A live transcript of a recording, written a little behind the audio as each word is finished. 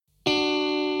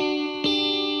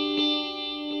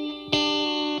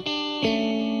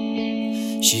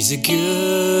She's a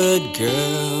good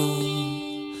girl,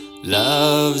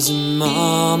 loves her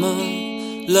mama,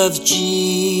 loves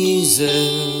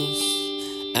Jesus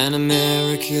and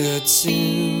America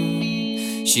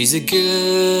too. She's a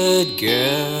good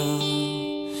girl,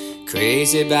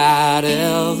 crazy about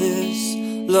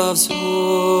Elvis, loves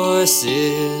horses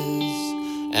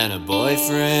and a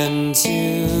boyfriend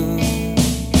too.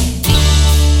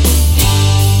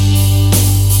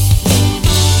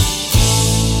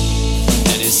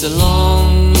 It's a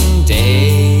long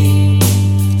day,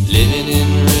 living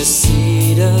in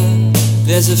Reseda.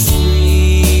 There's a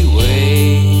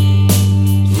freeway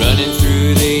running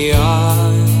through the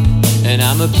yard, and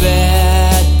I'm a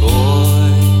bad boy,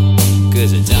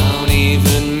 'cause I don't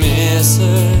even miss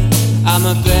her. I'm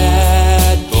a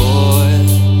bad boy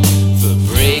for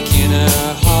breaking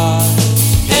her heart,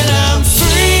 and I'm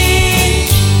free.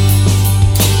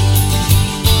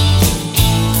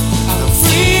 I'm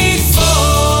free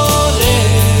falling.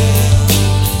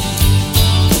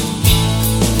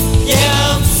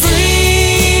 Yeah, I'm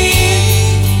free.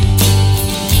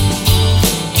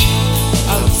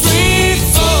 I'm free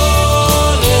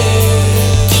falling.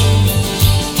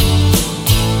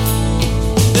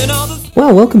 Then all the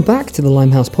Well, welcome back to the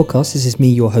Limehouse Podcast. This is me,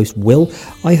 your host, Will.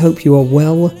 I hope you are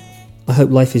well. I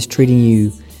hope life is treating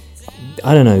you,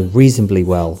 reasonably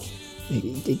well.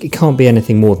 It can't be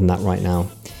anything more than that right now.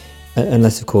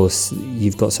 Unless, of course,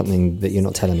 you've got something that you're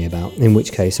not telling me about, in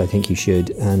which case I think you should,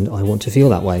 and I want to feel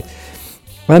that way.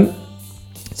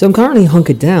 So I'm currently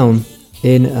hunkered down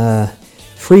in a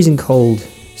freezing cold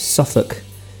Suffolk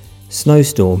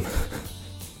snowstorm.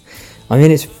 I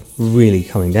mean, it's really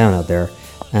coming down out there.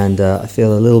 And I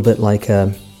feel a little bit like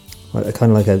a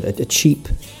cheap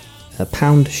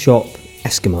pound shop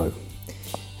Eskimo.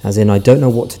 As in, I don't know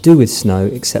what to do with snow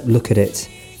except look at it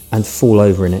and fall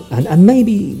over in it. And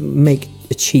maybe make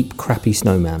a cheap, crappy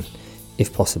snowman,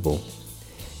 if possible.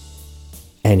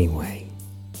 Anyway,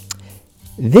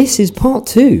 this is part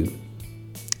 2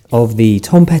 of the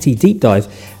Tom Petty deep dive.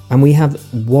 And we have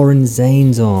Warren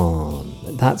Zanes on.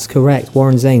 That's correct.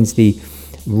 Warren Zanes, the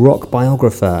rock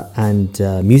biographer and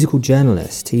musical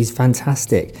journalist. He's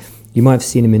fantastic. You might have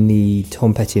seen him in the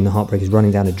Tom Petty and the Heartbreakers Running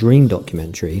Down a Dream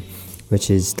documentary,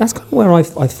 that's kind of where I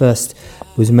first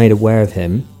was made aware of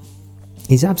him.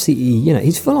 He's absolutely,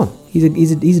 he's full on. He's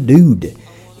a dude.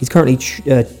 He's currently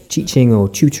teaching or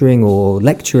tutoring or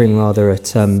lecturing rather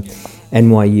at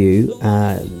NYU,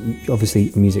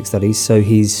 obviously music studies. So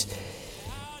he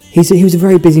was a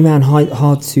very busy man,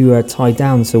 hard to tie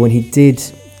down. So when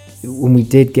we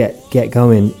did get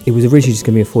going, it was originally just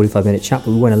going to be a 45-minute chat,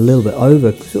 but we went a little bit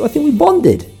over. So I think we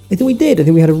bonded. I think we did. I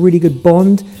think we had a really good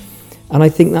bond, and I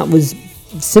think that was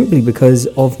simply because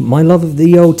of my love of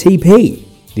the old TP,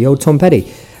 the old Tom Petty.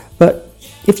 But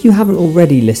if you haven't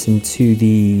already listened to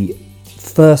the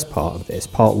first part of this,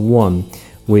 part 1,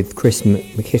 with Chris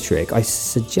McKittrick, I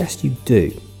suggest you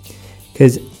do,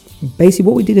 because basically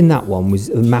what we did in that one was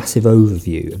a massive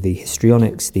overview of the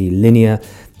histrionics, the linear,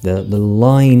 the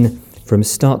line from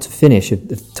start to finish of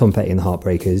Tom Petty and the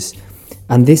Heartbreakers.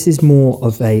 And this is more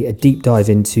of a deep dive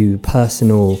into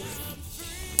personal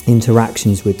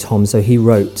interactions with Tom. So he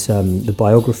wrote the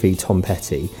biography Tom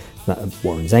Petty that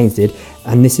Warren Zanes did,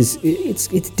 and it's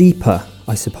deeper,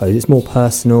 I suppose. It's more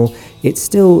personal. It's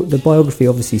still, the biography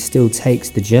obviously still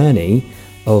takes the journey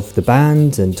of the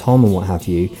band and Tom and what have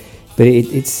you, but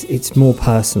it's more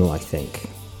personal, I think.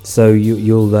 So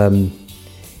you'll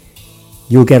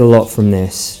get a lot from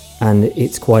this, and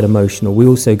it's quite emotional. We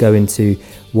also go into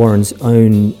Warren's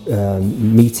own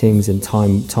meetings and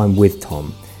time with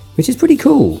Tom, which is pretty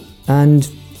cool and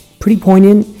pretty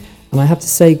poignant, and I have to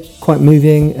say quite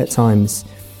moving at times.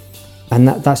 And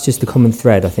that's just the common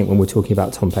thread, I think, when we're talking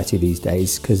about Tom Petty these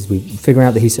days, because we figure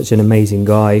out that he's such an amazing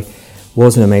guy,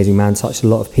 was an amazing man, touched a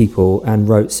lot of people, and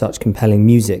wrote such compelling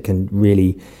music, and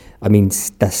really, I mean,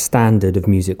 the standard of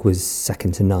music was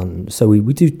second to none. So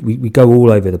we go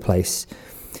all over the place,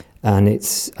 and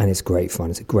it's great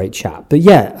fun. It's a great chat. But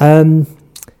yeah,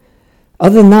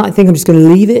 other than that, I think I'm just going to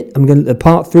leave it.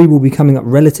 Part 3 will be coming up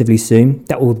relatively soon.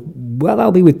 That'll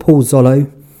be with Paul Zollo,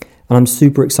 and I'm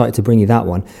super excited to bring you that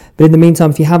one. But in the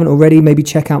meantime, if you haven't already, maybe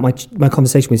check out my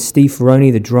conversation with Steve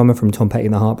Ferroni, the drummer from Tom Petty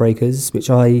and the Heartbreakers, which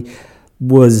I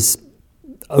was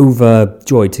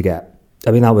overjoyed to get.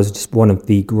 I mean, that was just one of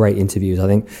the great interviews, I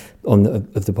think,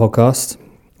 of the podcast.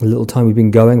 A little time we've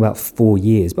been going, about 4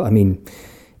 years. But I mean,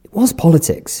 it was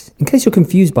politics. In case you're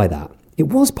confused by that, it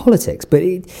was politics. But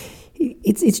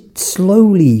it's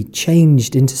slowly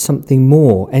changed into something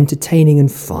more entertaining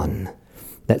and fun.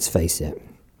 Let's face it.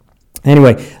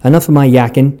 Anyway, enough of my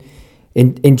yakking.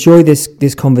 Enjoy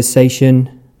this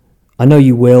conversation. I know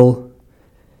you will.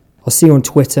 I'll see you on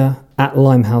Twitter at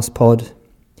LimeHousePod.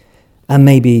 And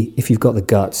maybe if you've got the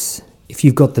guts, if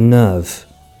you've got the nerve,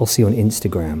 I'll see you on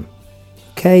Instagram.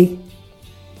 Okay?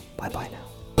 Bye-bye now.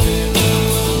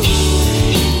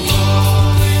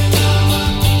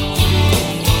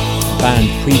 Band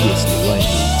previously, weren't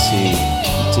you?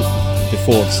 To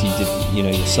before obviously you did, you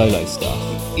know, your solo stuff.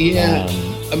 Yeah,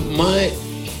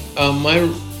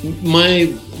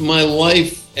 my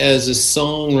life as a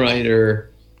songwriter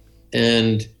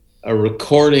and a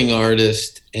recording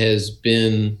artist has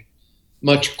been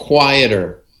much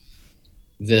quieter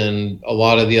than a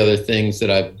lot of the other things that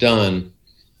I've done,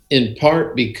 in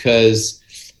part because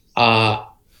I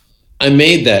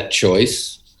made that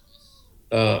choice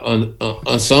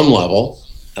on some level.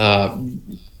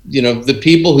 You know, the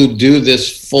people who do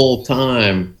this full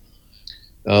time,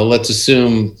 let's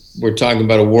assume we're talking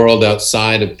about a world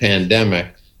outside of pandemic,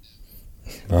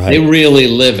 Right. They really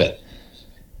live it.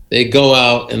 They go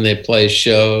out and they play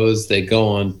shows, they go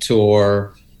on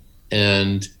tour,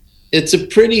 and it's a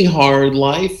pretty hard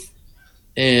life.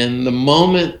 And the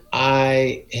moment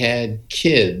I had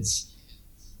kids,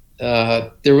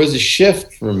 there was a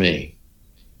shift for me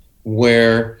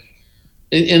where,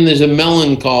 and there's a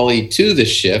melancholy to the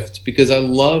shift because I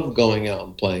love going out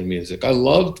and playing music. I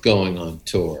loved going on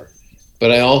tour, but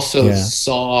I also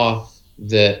saw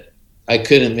that I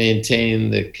couldn't maintain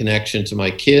the connection to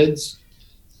my kids.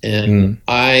 And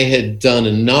I had done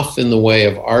enough in the way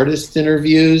of artist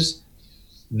interviews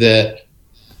that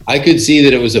I could see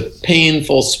that it was a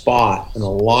painful spot in a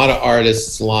lot of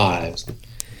artists' lives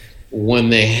when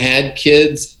they had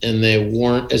kids and they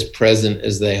weren't as present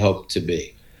as they hoped to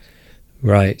be.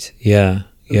 Right. Yeah.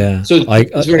 Yeah. So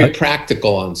it's very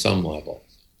practical on some level.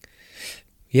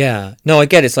 Yeah. No, I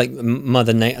get it. It's like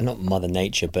not Mother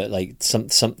Nature, but like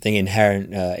something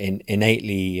inherent,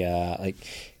 innately, like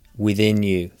within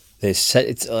you. It's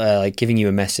like giving you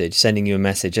a message, sending you a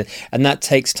message, and that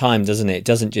takes time, doesn't it? It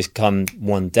doesn't just come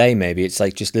one day. Maybe it's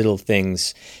like just little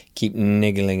things keep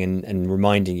niggling and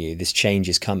reminding you this change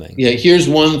is coming. Yeah. Here's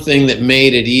one thing that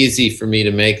made it easy for me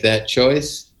to make that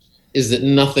choice is that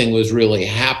nothing was really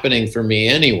happening for me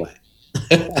anyway.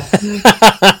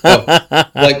 So,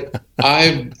 like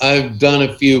I've done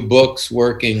a few books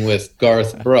working with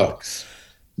Garth Brooks.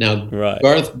 Now,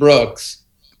 Garth Brooks,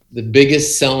 the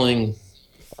biggest selling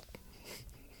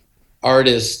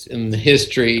artist in the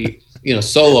history,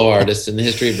 solo artist in the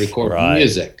history of recording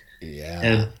music. Yeah.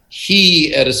 And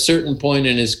he, at a certain point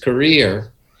in his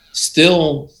career,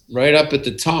 still right up at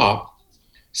the top,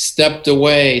 stepped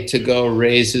away to go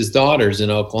raise his daughters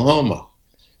in Oklahoma.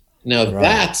 Now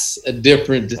that's a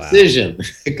different decision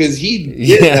because he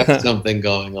did have something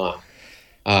going on.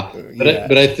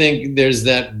 But I think there's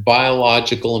that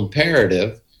biological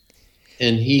imperative,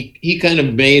 and he kind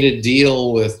of made a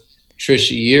deal with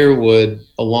Trisha Yearwood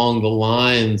along the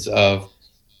lines of,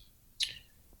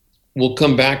 we'll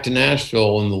come back to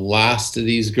Nashville when the last of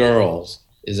these girls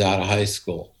is out of high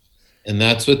school. And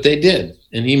that's what they did.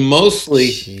 And he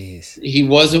he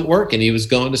wasn't working. He was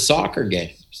going to soccer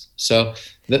games. So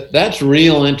that's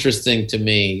real interesting to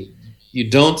me. You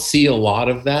don't see a lot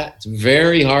of that. It's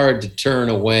very hard to turn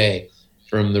away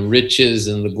from the riches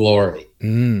and the glory. I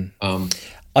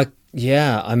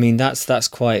mean, that's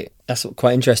quite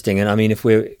interesting. And I mean,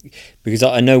 because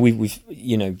I know we've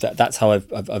that's how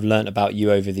I've learned about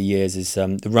you over the years is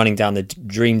the Running Down the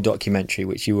Dream documentary,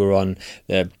 which you were on,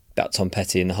 about Tom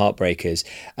Petty and the Heartbreakers,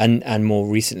 and more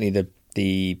recently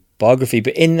the biography.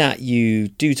 But in that you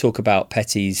do talk about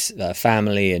Petty's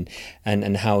family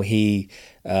and how he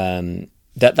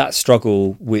that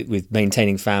struggle with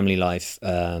maintaining family life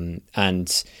and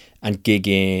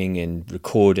gigging and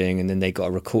recording, and then they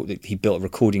got he built a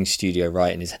recording studio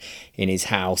right in his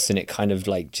house, and it kind of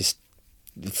like just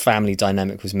the family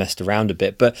dynamic was messed around a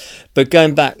bit. But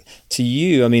going back to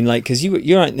you, I mean, like, because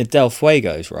you're out in the Del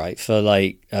Fuegos, right, for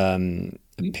like a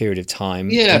period of time.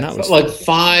 Yeah, and that was like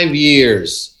 5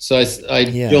 years. So I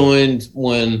joined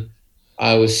when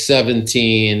I was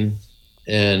 17,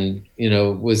 and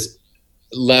was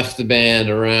left the band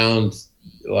around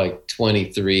like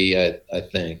 23, I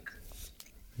think.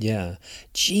 Yeah,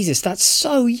 Jesus, that's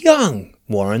so young,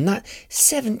 Warren. That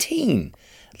 17.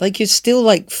 Like, you're still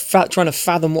like trying to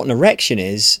fathom what an erection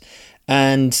is,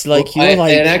 and like I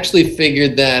had actually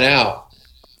figured that out.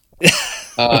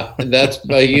 That's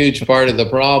a huge part of the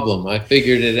problem. I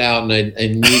figured it out, and I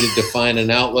needed to find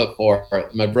an outlet for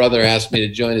it. My brother asked me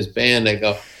to join his band. I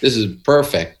go, "This is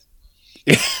perfect."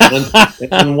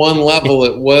 On one level,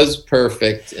 it was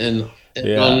perfect, and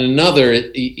on another,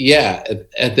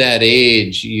 at that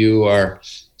age, you are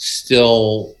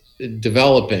still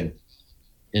developing.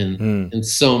 in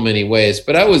so many ways.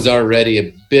 But I was already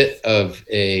a bit of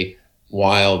a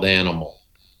wild animal,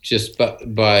 just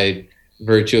by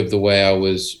virtue of the way I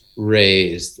was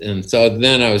raised. And so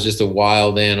then I was just a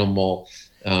wild animal,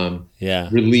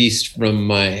 released from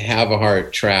my have a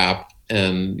heart trap,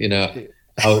 and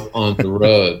out on the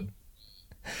road.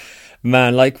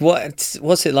 Man, like what's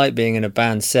it like being in a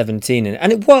band 17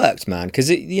 and it worked, man, because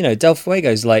Del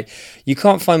Fuego's like, you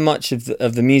can't find much of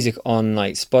the music on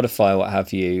like Spotify or what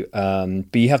have you,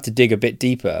 but you have to dig a bit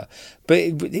deeper. But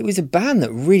it was a band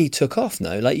that really took off.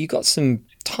 No, like you got some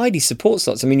tidy support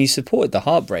slots. I mean, you supported the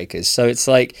Heartbreakers, so it's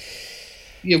like,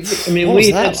 yeah, I mean,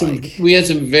 we had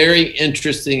some very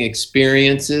interesting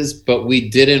experiences, but we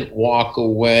didn't walk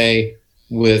away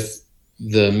with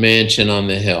the mansion on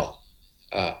the hill.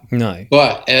 No.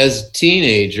 But as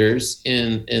teenagers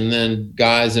and then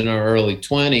guys in our early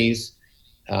 20s,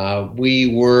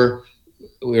 we were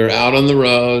out on the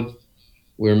road.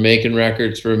 We were making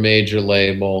records for a major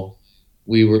label.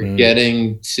 We were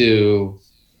getting to,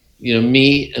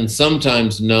 meet and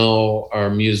sometimes know our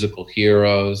musical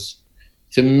heroes.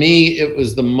 To me, it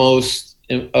was the most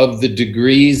of the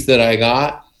degrees that I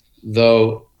got,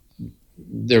 though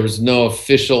there was no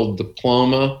official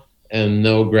diploma and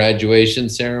no graduation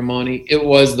ceremony. It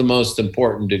was the most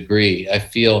important degree. I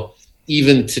feel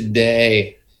even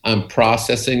today I'm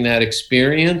processing that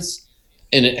experience,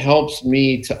 and it helps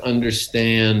me to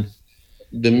understand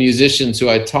the musicians who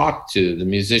I talk to, the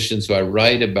musicians who I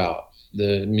write about,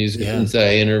 the musicians that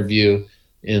I interview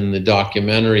in the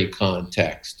documentary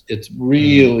context. It's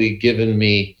really given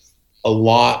me a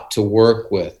lot to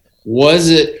work with. Was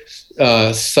it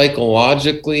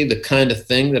psychologically the kind of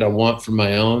thing that I want for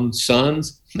my own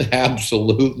sons?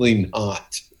 Absolutely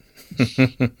not.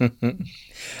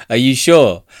 Are you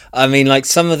sure? I mean, like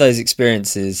some of those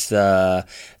experiences, they're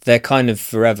kind of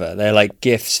forever. They're like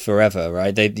gifts forever,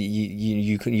 right?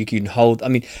 You can hold. I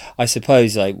mean, I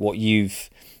suppose like what you've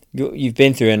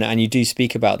been through, and you do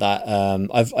speak about that.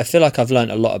 I feel like I've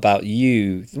learned a lot about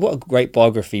you. What a great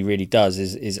biography really does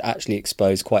is actually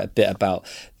expose quite a bit about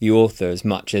the author as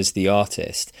much as the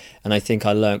artist. And I think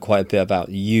I learned quite a bit about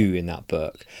you in that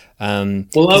book.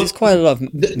 There's quite a lot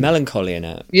of melancholy in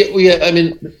it. Yeah. I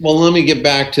mean, let me get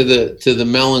back to the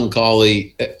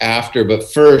melancholy after. But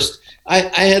first, I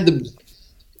had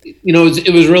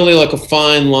it was really like a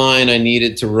fine line I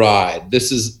needed to ride.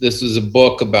 This was a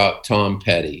book about Tom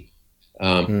Petty,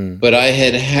 but I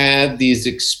had these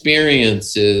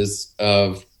experiences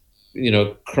of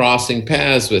crossing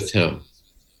paths with him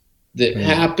that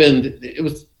happened.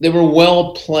 They were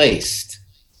well placed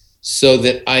so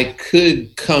that I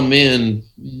could come in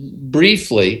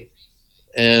briefly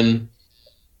and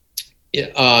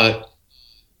in a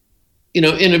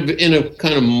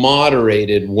kind of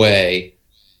moderated way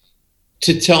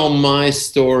to tell my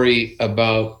story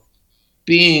about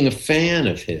being a fan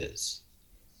of his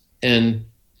and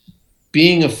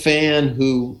being a fan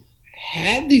who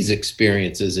had these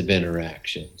experiences of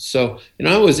interaction. So,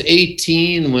 I was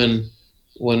 18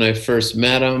 when I first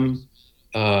met him,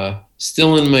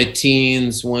 still in my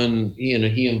teens when,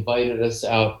 he invited us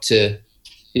out to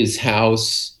his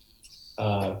house,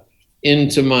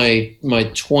 into my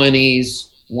 20s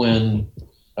when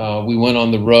we went on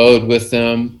the road with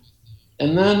him.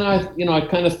 And then I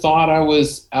kind of thought I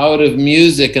was out of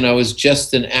music and I was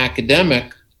just an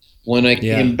academic when I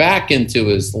came back into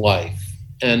his life.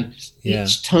 And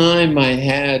each time I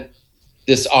had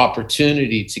this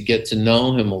opportunity to get to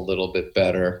know him a little bit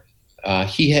better,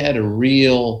 he had a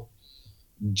real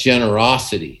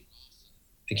generosity.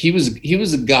 Like he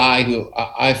was a guy who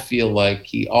I feel like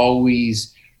he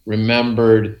always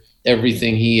remembered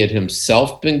everything he had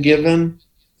himself been given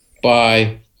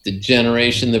by the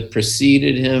generation that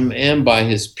preceded him and by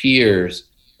his peers.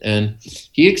 And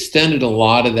he extended a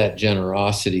lot of that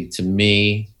generosity to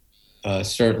me,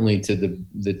 certainly to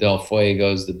the Del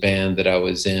Fuegos, the band that I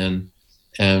was in.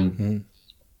 And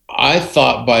I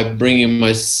thought by bringing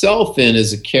myself in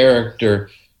as a character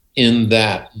in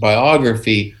that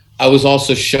biography, I was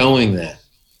also showing that,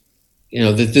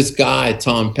 that this guy,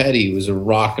 Tom Petty, was a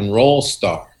rock and roll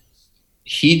star.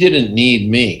 He didn't need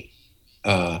me.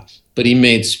 But he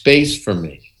made space for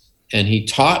me and he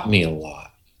taught me a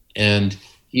lot. And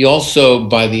he also,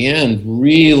 by the end,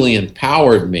 really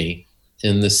empowered me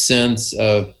in the sense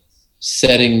of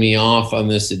setting me off on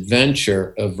this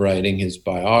adventure of writing his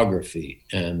biography.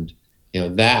 And,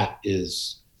 that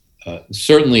is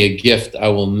certainly a gift I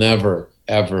will never,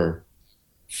 ever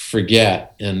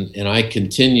forget. And I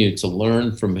continue to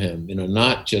learn from him,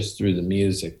 not just through the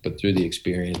music, but through the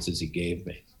experiences he gave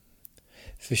me.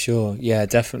 For sure. Yeah,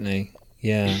 definitely.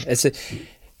 Yeah.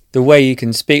 the way you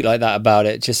can speak like that about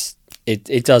it, just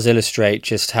it does illustrate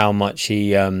just how much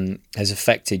he has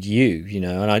affected you, you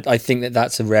know. And I think that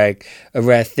that's a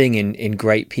rare thing in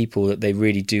great people, that they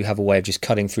really do have a way of just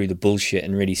cutting through the bullshit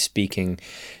and really speaking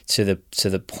to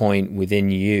the point within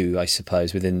you, I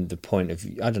suppose, within the point of,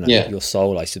 I don't know, Yeah. your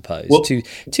soul, I suppose. Well-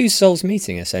 two souls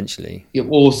meeting, essentially. Yeah,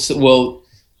 well,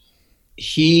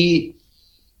 he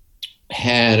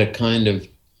had a kind of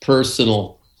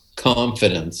personal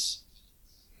confidence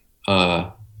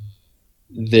that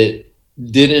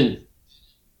didn't,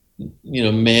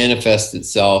 manifest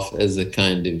itself as a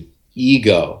kind of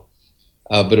ego,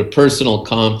 but a personal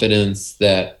confidence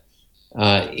that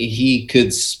he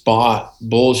could spot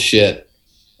bullshit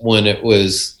when it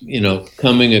was,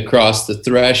 coming across the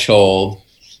threshold,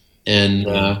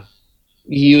 and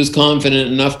he was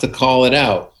confident enough to call it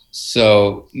out.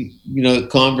 So,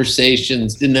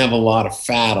 conversations didn't have a lot of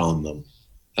fat on them.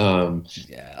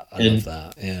 Yeah, I love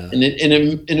that. Yeah, And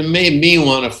it made me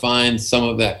want to find some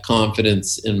of that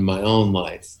confidence in my own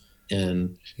life.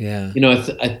 And yeah,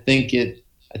 I think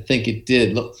it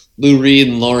did. Lou Reed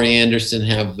and Laurie Anderson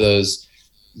have those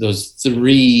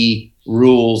 3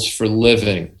 rules for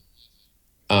living,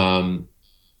 and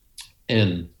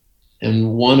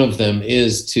one of them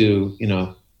is to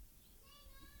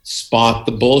spot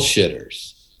the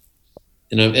bullshitters.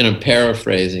 And I'm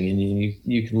paraphrasing, and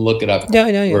you can look it up. Yeah,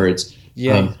 I know. Words.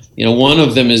 Yeah. One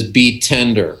of them is be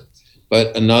tender,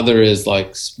 but another is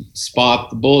like spot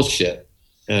the bullshit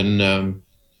and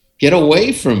get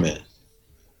away from it.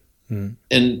 And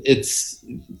it's,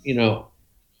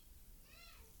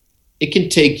 it can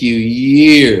take you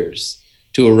years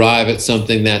to arrive at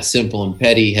something that simple. And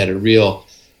Petty had a real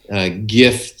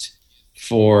gift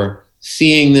for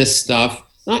seeing this stuff,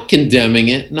 not condemning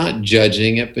it, not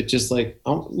judging it, but just like, I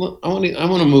want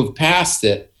to move past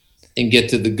it and get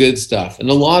to the good stuff. And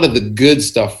a lot of the good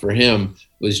stuff for him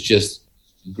was just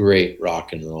great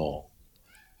rock and roll.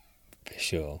 For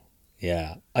sure.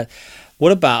 Yeah.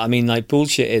 What about, I mean, like,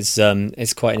 bullshit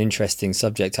is quite an interesting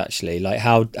subject, actually. Like,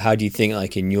 how do you think,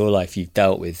 like, in your life you've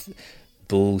dealt with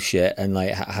bullshit, and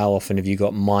like how often have you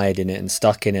got mired in it and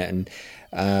stuck in it, and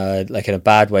like in a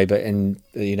bad way, but in,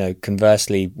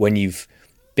 conversely, when you've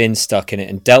been stuck in it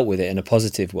and dealt with it in a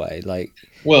positive way, like?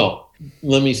 Well,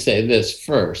 let me say this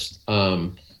first.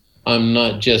 I'm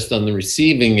not just on the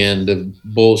receiving end of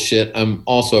bullshit. I'm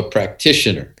also a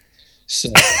practitioner. So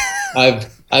I've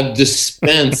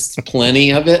dispensed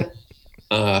plenty of it.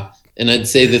 And I'd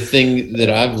say the thing that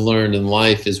I've learned in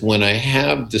life is when I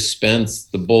have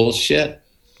dispensed the bullshit,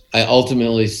 I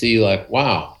ultimately see like,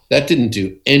 wow, that didn't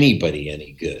do anybody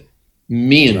any good,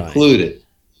 me included. Right.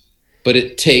 But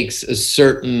it takes a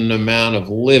certain amount of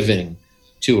living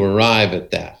to arrive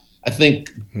at that. I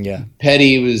think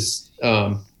Petty was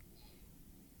a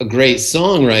great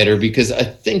songwriter because I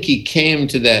think he came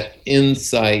to that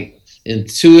insight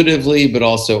intuitively, but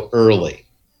also early.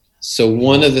 So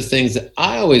one of the things that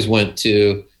I always went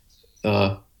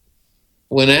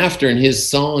after in his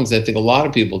songs, I think a lot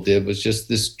of people did, was just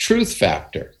this truth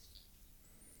factor.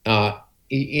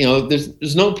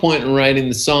 There's no point in writing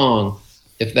the song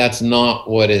if that's not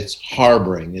what it's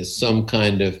harboring, is some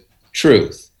kind of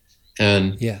truth.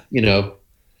 And,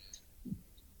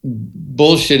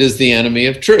 bullshit is the enemy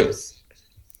of truth.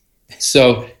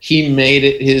 So he made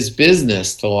it his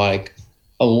business to like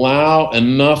allow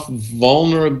enough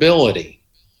vulnerability,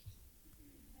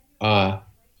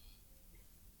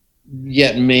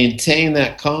 yet maintain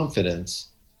that confidence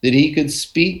that he could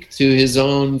speak to his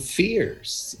own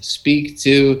fears, speak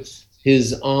to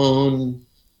his own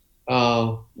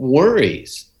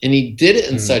worries. And he did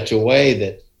it in such a way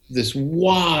that this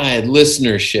wide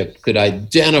listenership could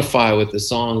identify with the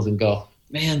songs and go,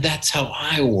 man, that's how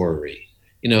I worry.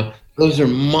 Those are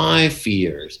my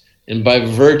fears. And by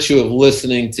virtue of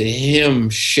listening to him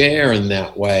share in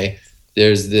that way,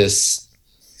 there's this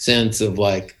sense of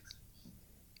like,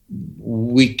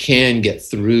 we can get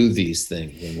through these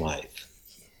things in life.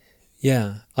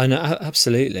 Yeah, I know,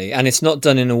 absolutely. And it's not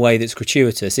done in a way that's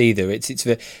gratuitous either. It's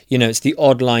the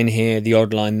odd line here, the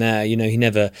odd line there. He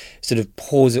never sort of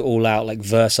pours it all out like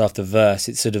verse after verse.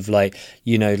 It's sort of like,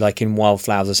 like in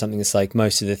Wildflowers or something, it's like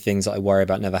most of the things that I worry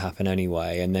about never happen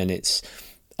anyway. And then it's,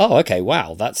 oh, okay,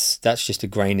 wow, that's just a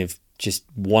grain of just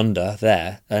wonder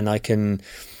there. And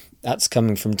that's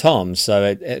coming from Tom. So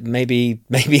it maybe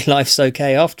life's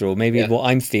okay after all. Maybe what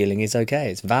I'm feeling is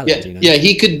okay. It's valid. Yeah,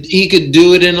 he could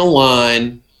do it in a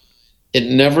line.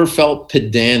 It never felt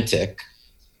pedantic.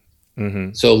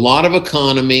 Mm-hmm. So a lot of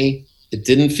economy. It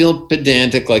didn't feel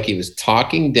pedantic, like he was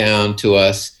talking down to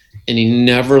us, and he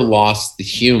never lost the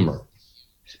humor.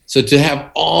 So to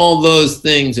have all those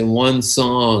things in one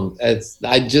song,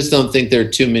 I just don't think there are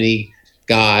too many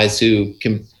guys who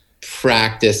can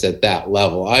practice at that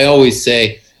level. I always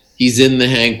say he's in the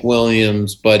Hank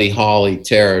Williams, Buddy Holly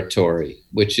territory,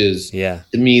 which is Yeah.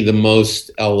 to me the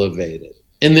most elevated.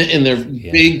 In their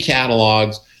big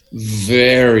catalogs,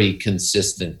 very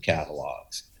consistent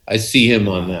catalogs. I see him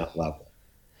on that level.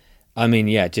 I mean,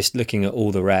 yeah, just looking at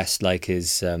all the rest, like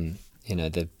his,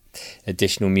 the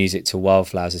additional music to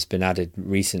Wildflowers that's been added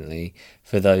recently.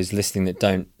 For those listening that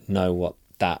don't know what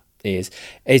that is,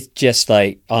 it's just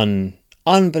like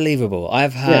unbelievable.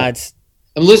 I've had.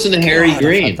 I'm listening to Harry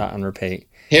Green. I've had that on repeat.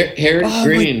 Harry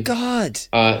Green. Oh my God,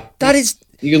 that is.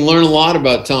 You can learn a lot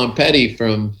about Tom Petty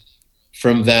from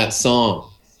that song.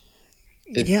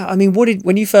 Yeah, I mean,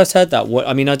 when you first heard that?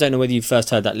 I mean, I don't know whether you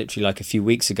first heard that literally like a few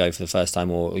weeks ago for the first time,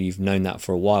 or you've known that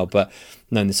for a while,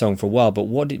 known the song for a while. But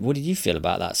what did you feel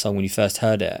about that song when you first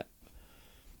heard it?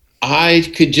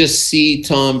 I could just see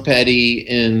Tom Petty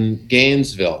in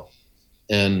Gainesville,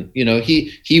 and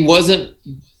he wasn't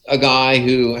a guy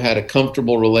who had a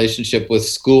comfortable relationship with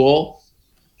school.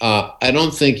 I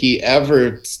don't think he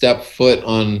ever stepped foot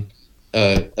on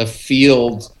a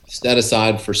field set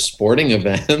aside for sporting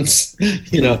events.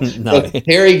 No. But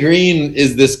Harry Green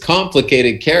is this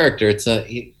complicated character.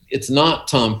 It's not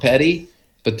Tom Petty,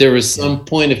 but there was some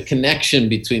point of connection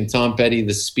between Tom Petty,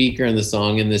 the speaker, and the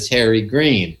song, and this Harry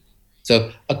Green.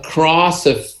 So across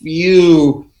a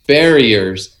few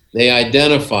barriers, they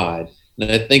identified,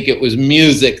 and I think it was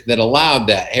music that allowed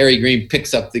that. Harry Green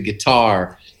picks up the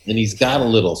guitar, and he's got a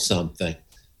little something.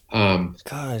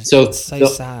 God, so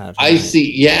sad. I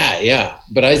see,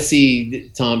 but I see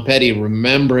Tom Petty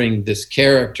remembering this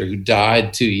character who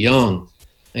died too young,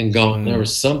 and going, there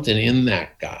was something in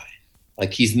that guy.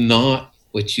 Like, he's not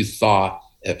what you thought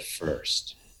at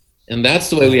first. And that's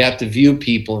the way we have to view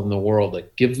people in the world.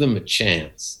 Like, give them a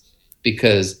chance,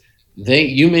 because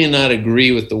you may not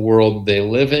agree with the world they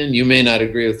live in. You may not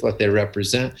agree with what they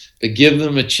represent, but give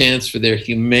them a chance for their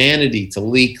humanity to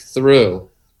leak through.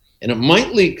 And it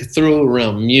might leak through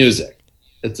around music.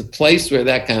 It's a place where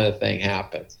that kind of thing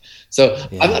happens. So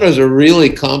I thought it was a really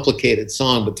complicated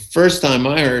song, but the first time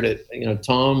I heard it,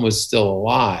 Tom was still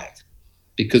alive,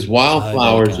 because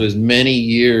Wildflowers was many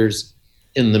years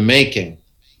in the making.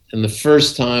 And the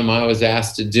first time I was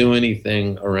asked to do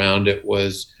anything around it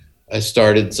was I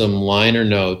started some liner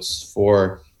notes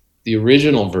for the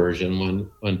original version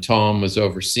when Tom was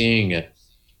overseeing it.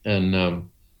 And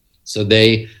so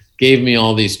they gave me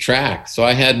all these tracks. So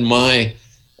I had my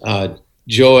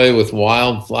joy with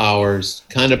Wildflowers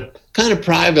kind of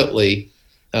privately.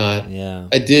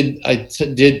 I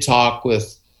did talk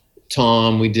with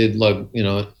Tom. We did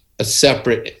a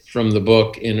separate from the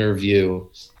book interview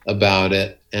about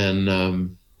it,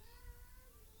 and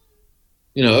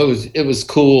it was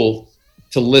cool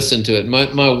to listen to it.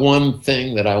 My one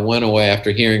thing that I went away after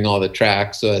hearing all the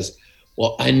tracks was,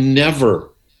 well, I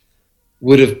never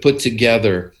would have put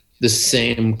together the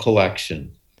same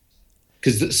collection,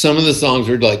 because some of the songs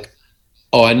were like,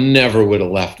 oh, I never would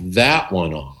have left that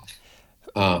one off.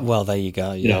 Well, there you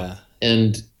go. Yeah.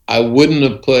 And I wouldn't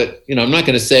have put, I'm not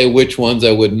going to say which ones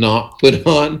I would not put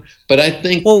on, but I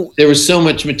think there was so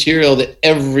much material that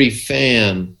every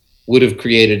fan would have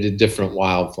created a different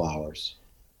Wildflowers.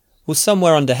 Well,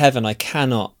 Somewhere Under Heaven, I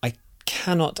cannot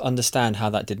understand how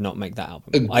that did not make that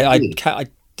album.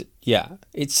 Yeah,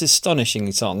 it's an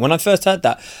astonishing song. When I first heard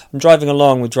that, we're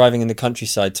driving in the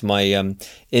countryside to my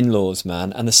in-laws,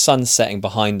 man, and the sun's setting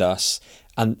behind us.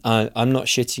 And I'm not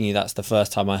shitting you, that's the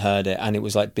first time I heard it. And it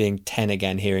was like being 10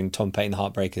 again, hearing Tom Petty and the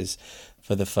Heartbreakers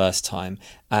for the first time.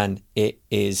 And it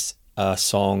is a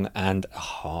song and a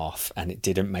half, and it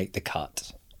didn't make the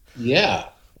cut. Yeah.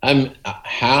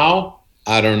 How?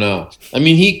 I don't know. I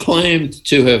mean, he claimed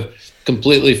to have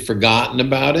completely forgotten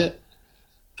about it.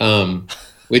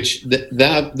 Which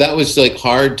that was like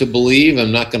hard to believe.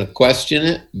 I'm not going to question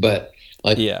it, but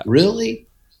really,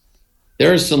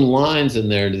 there are some lines in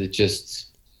there that just,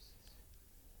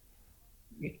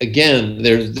 again,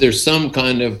 there's some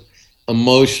kind of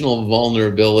emotional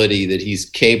vulnerability that he's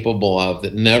capable of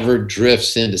that never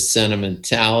drifts into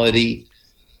sentimentality.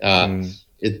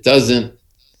 It doesn't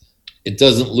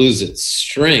lose its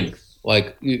strength.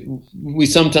 Like we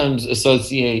sometimes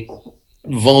associate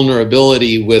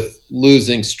vulnerability with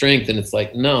losing strength, and it's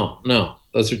like no,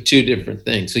 those are two different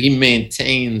things. So he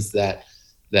maintains that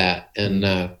and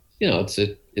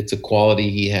it's a quality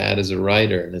he had as a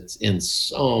writer, and it's in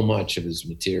so much of his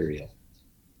material.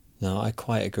 No, I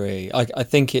quite agree. I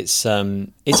think it's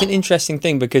an interesting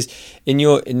thing, because in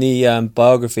the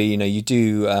biography, you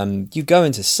do you go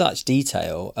into such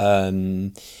detail.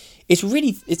 it's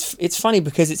really it's funny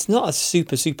because it's not a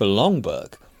super long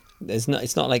book. It's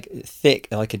not like thick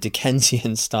like a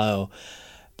Dickensian style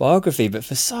biography, but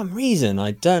for some reason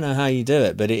I don't know how you do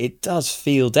it, but it does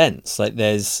feel dense. Like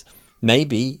there's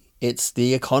maybe it's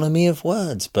the economy of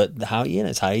words, but how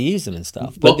it's how you use them and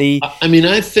stuff. But I mean,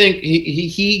 I think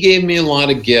he gave me a lot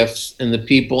of gifts, and the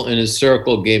people in his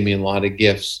circle gave me a lot of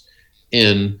gifts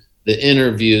in the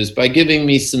interviews by giving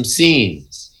me some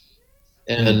scenes.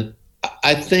 And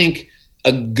I think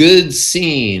a good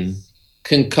scene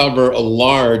can cover a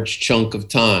large chunk of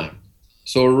time.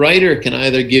 So a writer can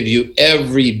either give you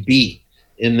every beat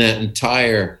in that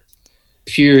entire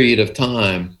period of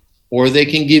time, or they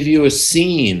can give you a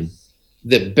scene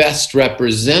that best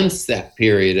represents that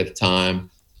period of time,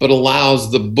 but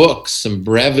allows the book some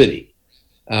brevity.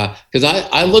 Because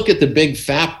I look at the big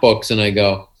fat books and I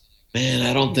go, man,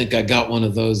 I don't think I got one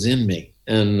of those in me.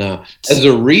 And as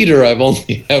a reader, I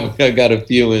got a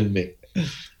few in me.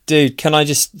 Dude, can I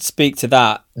just speak to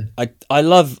that? I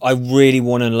really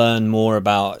want to learn more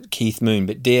about Keith Moon,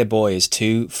 but Dear Boy is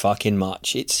too fucking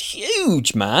much. It's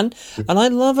huge, man. And I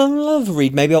love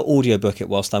read. Maybe I'll audiobook it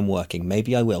whilst I'm working.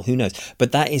 Maybe I will. Who knows?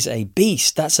 But that is a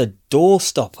beast. That's a door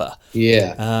stopper.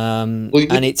 Yeah. And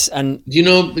you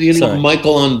know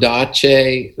Michael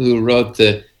Ondaatje, who wrote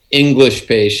The English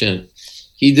Patient.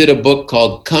 He did a book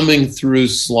called Coming Through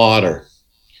Slaughter,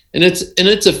 and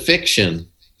it's a fiction.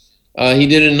 He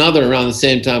did another around the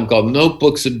same time called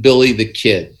Notebooks of Billy the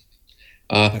Kid.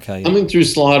 Coming Through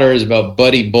Slaughter is about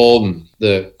Buddy Bolden,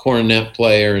 the cornet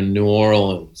player in New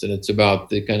Orleans, and it's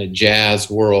about the kind of jazz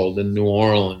world in New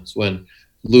Orleans when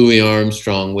Louis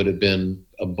Armstrong would have been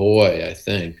a boy, I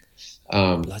think.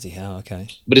 Bloody hell, okay.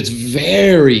 But it's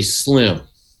very slim.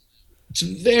 It's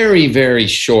very, very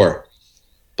short.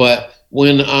 But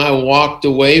when I walked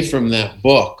away from that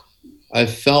book, I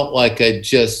felt like I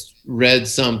just read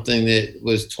something that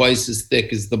was twice as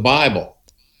thick as the Bible,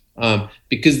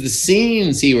 because the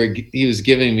scenes he was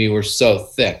giving me were so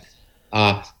thick.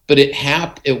 But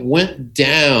it went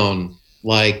down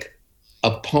like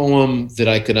a poem that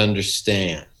I could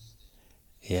understand.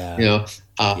 Yeah. You know.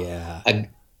 Yeah.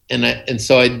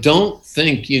 So I don't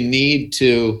think you need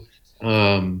to.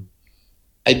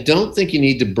 I don't think you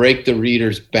need to break the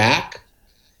reader's back.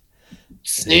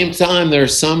 Same time, there are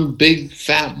some big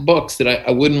fat books that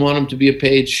I wouldn't want them to be a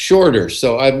page shorter.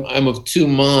 So I'm of two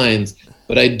minds,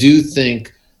 but I do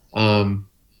think, Tom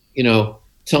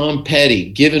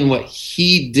Petty, given what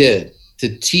he did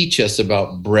to teach us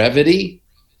about brevity,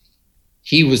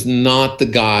 he was not the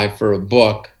guy for a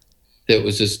book that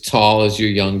was as tall as your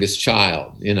youngest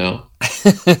child, Yeah,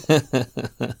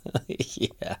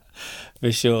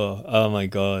 for sure. Oh my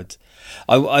God.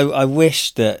 I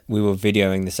wish that we were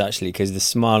videoing this actually, because the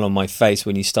smile on my face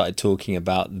when you started talking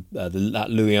about that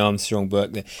Louis Armstrong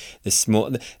book, the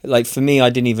small, like for me, I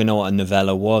didn't even know what a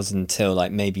novella was until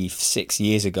like maybe 6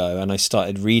 years ago, and I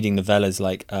started reading novellas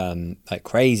like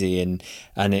crazy, and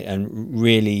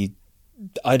really,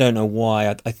 I don't know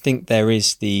why. I think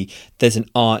there's an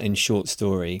art in short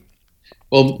story.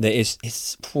 Well,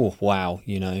 wow,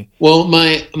 Well,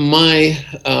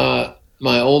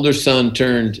 my older son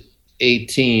turned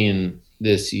 18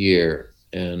 this year,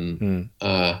 and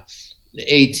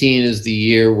 18 is the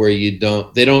year where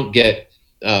they don't get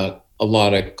a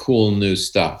lot of cool new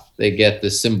stuff. They get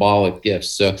the symbolic gifts.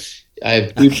 So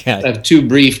I have two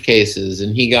briefcases,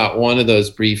 and he got one of those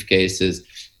briefcases,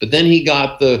 but then he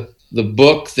got the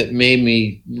book that made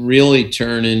me really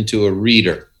turn into a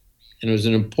reader. And it was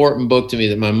an important book to me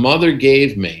that my mother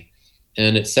gave me,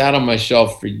 and it sat on my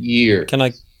shelf for years. Can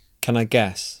I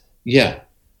guess? Yeah.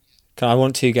 I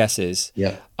want two guesses.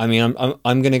 Yeah. I mean,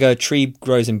 I'm going to go A Tree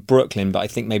Grows in Brooklyn, but I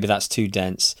think maybe that's too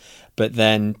dense. But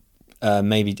then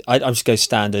maybe I'll just go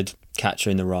standard Catcher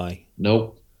in the Rye.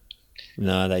 Nope.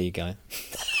 No, there you go.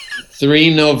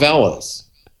 3 novellas.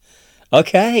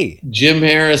 Okay. Jim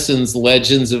Harrison's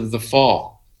Legends of the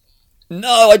Fall.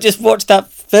 No, I just watched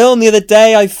that film the other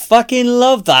day. I fucking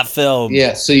love that film.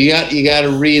 Yeah, so you got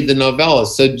to read the novellas.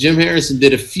 So Jim Harrison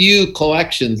did a few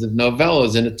collections of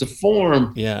novellas, and it's a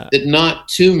form that not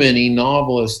too many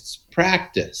novelists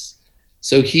practice.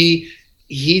 So he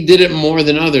did it more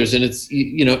than others, and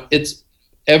it's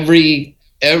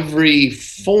every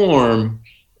form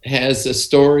has a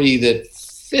story that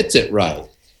fits it right.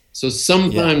 So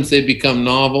sometimes they become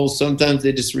novels, sometimes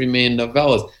they just remain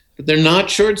novellas. But they're not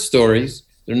short stories.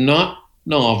 They're not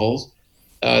novels.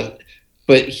 But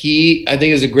he, I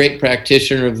think, is a great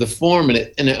practitioner of the form, and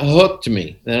it hooked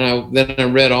me. Then I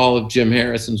read all of Jim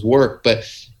Harrison's work, but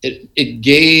it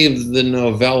gave the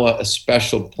novella a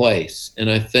special place.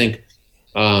 And I think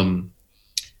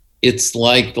it's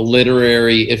like the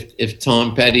literary. If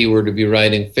Tom Petty were to be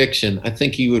writing fiction, I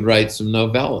think he would write some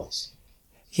novellas.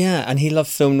 Yeah, and he loved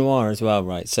film noir as well,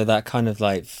 right? So that kind of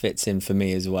like fits in for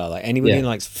me as well. Like anybody who Yeah.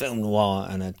 likes film noir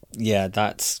yeah,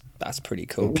 that's pretty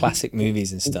cool. Classic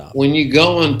movies and stuff. When you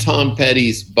go on Tom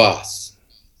Petty's bus,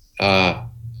 uh,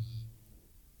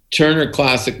 Turner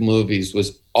Classic Movies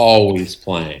was always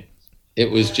playing. It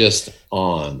was just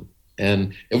on.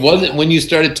 And it wasn't, when you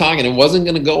started talking, it wasn't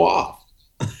going to go off.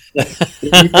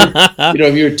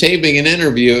 If you were taping an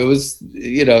interview, it was,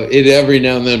 it every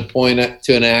now and then point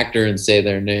to an actor and say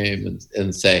their name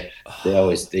and say,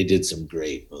 they did some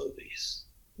great movies.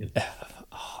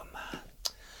 Oh man,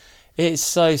 it's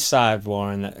so sad,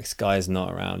 Warren, that this guy's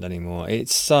not around anymore.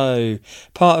 It's so,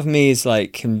 part of me is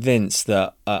like convinced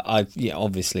that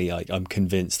I'm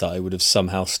convinced that I would have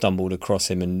somehow stumbled across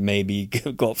him and maybe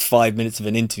got 5 minutes of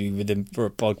an interview with him for a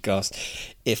podcast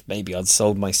if maybe I'd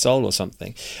sold my soul or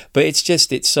something. But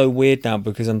it's so weird now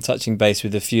because I'm touching base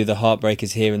with a few of the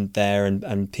heartbreakers here and there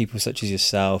and people such as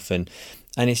yourself and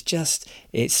it's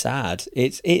sad.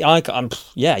 You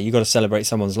got to celebrate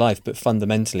someone's life, but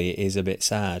fundamentally it is a bit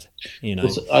sad, Well,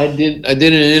 so I did an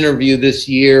interview this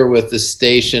year with the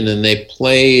station, and they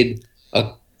played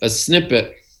a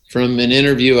snippet from an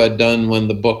interview I'd done when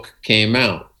the book came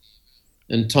out,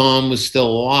 and Tom was still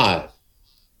alive,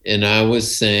 and I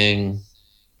was saying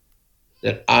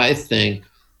that I think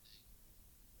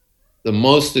the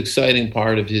most exciting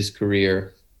part of his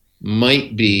career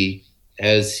might be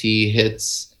as he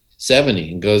hits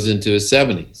 70 and goes into his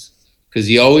 70s, because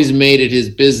he always made it his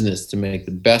business to make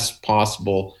the best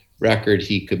possible record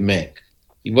he could make.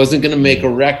 He wasn't going to make a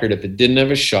record if it didn't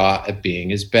have a shot at being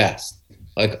his best.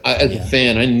 As a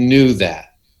fan, I knew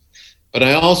that. But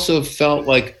I also felt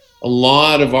like a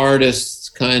lot of artists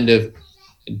kind of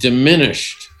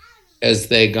diminished as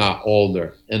they got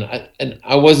older. And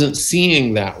I wasn't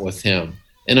seeing that with him.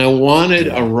 And I wanted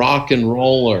a rock and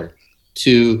roller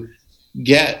to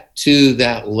get to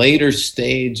that later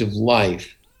stage of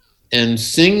life and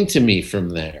sing to me from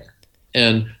there.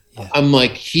 And I'm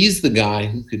like, he's the guy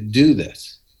who could do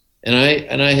this. And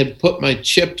I had put my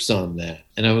chips on that,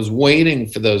 and I was waiting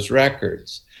for those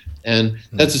records. And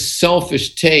that's a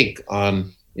selfish take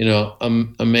on,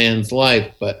 a man's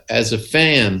life. But as a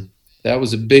fan, that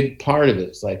was a big part of it.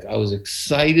 It's like I was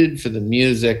excited for the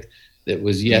music that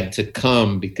was yet to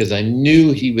come, because I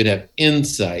knew he would have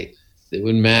insight that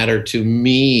would matter to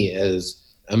me as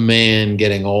a man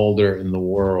getting older in the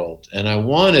world. And I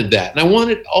wanted that. And I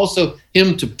wanted also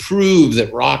him to prove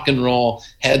that rock and roll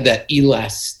had that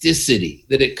elasticity,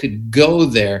 that it could go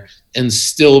there and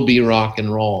still be rock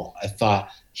and roll. I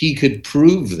thought he could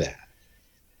prove that.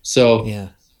 So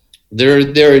there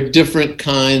are different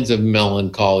kinds of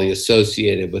melancholy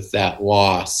associated with that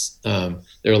loss. There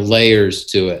are layers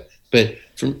to it. But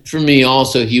for me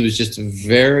also, he was just a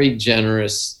very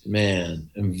generous man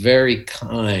and very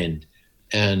kind.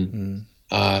 And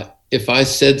if I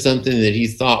said something that he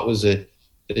thought was a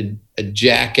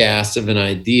jackass of an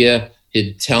idea,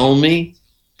 he'd tell me.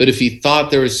 But if he thought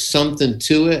there was something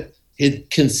to it, he'd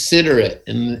consider it.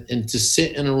 And to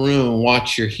sit in a room and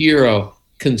watch your hero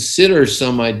consider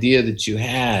some idea that you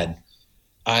had,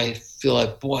 I feel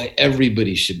like, boy,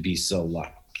 everybody should be so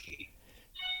lucky.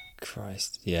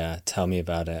 Christ, yeah, tell me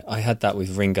about it. I had that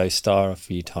with Ringo Starr a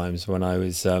few times when I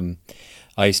was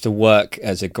I used to work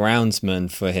as a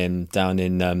groundsman for him down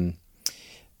in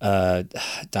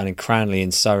Cranley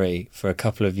in Surrey for a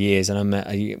couple of years, and I met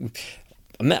him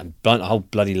a whole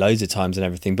bloody loads of times and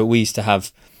everything, but we used to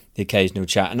have the occasional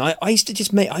chat, and I used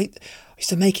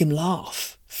to make him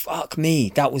laugh. Fuck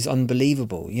me, that was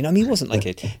unbelievable. He wasn't like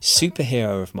a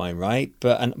superhero of mine, right?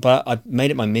 But I made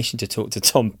it my mission to talk to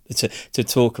Tom, to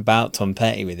talk about Tom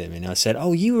Petty with him, and I said,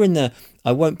 "Oh, you were in the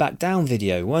I Won't Back Down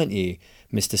video, weren't you,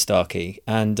 Mr. Starkey?"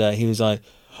 And he was like,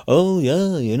 "Oh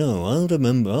yeah, I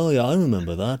remember. Oh yeah, I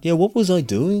remember that. Yeah, what was I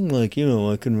doing? Like,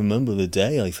 I can remember the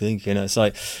day. I think, it's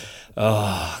like,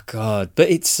 oh god." But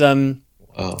it's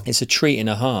a treat and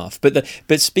a half. But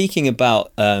speaking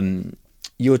about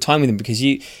your time with him, because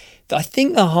I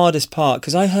think the hardest part,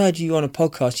 because I heard you on a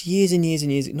podcast years and years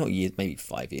and years, not years, maybe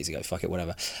 5 years ago, fuck it,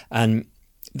 whatever. And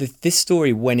this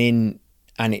story went in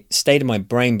and it stayed in my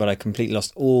brain, but I completely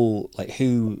lost all, like,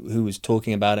 who was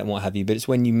talking about it and what have you. But it's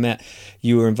when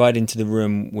you were invited into the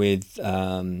room with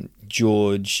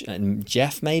George and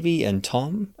Jeff maybe, and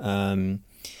Tom, and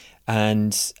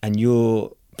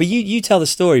you tell the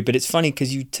story, but it's funny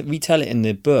because we tell it in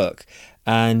the book,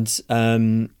 and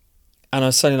I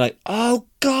was suddenly like, oh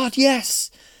God,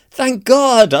 yes, thank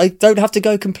God, I don't have to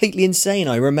go completely insane.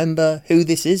 I remember who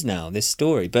this is now, this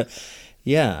story. But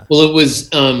yeah, well, it was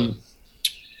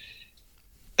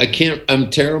I'm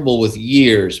terrible with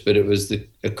years, but it was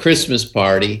a Christmas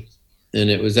party, and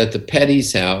it was at the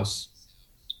Petty's house,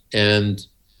 and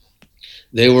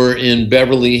they were in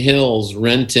Beverly Hills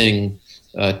renting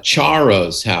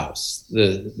Charo's house,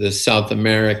 the South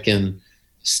American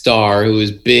star who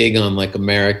was big on like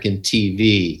American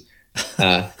TV.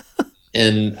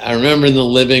 And I remember in the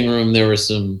living room there were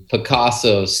some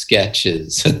Picasso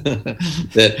sketches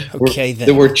that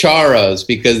were Charo's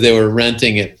because they were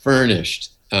renting it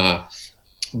furnished.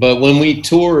 But when we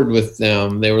toured with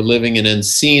them, they were living in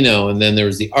Encino, and then there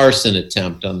was the arson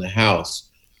attempt on the house.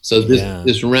 So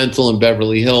this rental in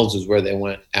Beverly Hills is where they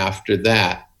went after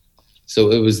that.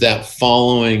 So it was that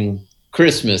following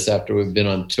Christmas after we've been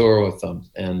on tour with them.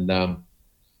 And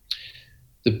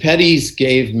the Pettys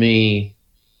gave me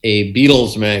a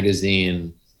Beatles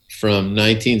magazine from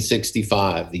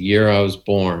 1965, the year I was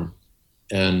born.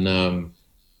 And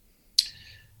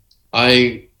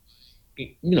I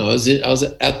was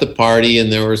at the party,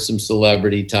 and there were some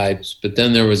celebrity types, but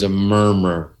then there was a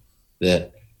murmur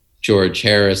that George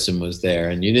Harrison was there,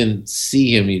 and you didn't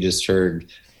see him. You just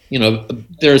heard,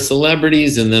 there are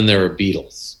celebrities, and then there are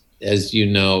Beatles, as you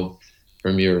know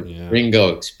from your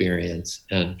Ringo experience.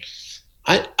 And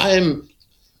I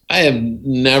have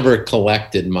never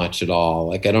collected much at all.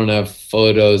 Like, I don't have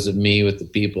photos of me with the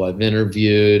people I've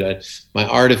interviewed. My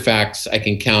artifacts I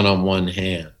can count on one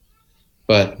hand.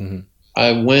 But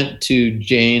I went to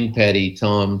Jane Petty,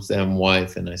 Tom's then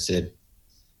wife, and I said,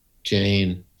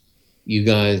 Jane, you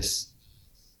guys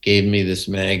gave me this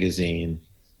magazine,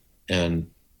 and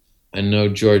I know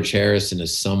George Harrison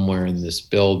is somewhere in this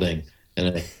building,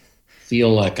 and I feel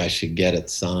like I should get it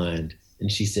signed.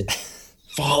 And she said,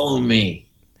 follow me.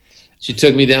 She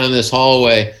took me down this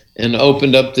hallway and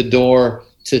opened up the door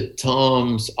to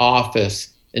Tom's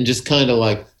office and just kind of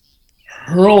like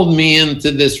hurled me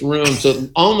into this room. So it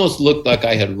almost looked like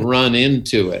I had run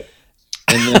into it.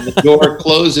 And then the door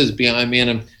closes behind me,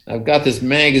 and I've got this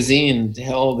magazine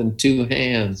held in two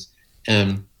hands.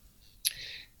 And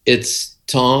it's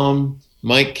Tom,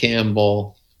 Mike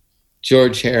Campbell,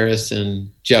 George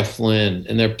Harrison, Jeff Lynne.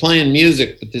 And they're playing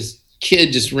music, but this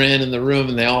kid just ran in the room,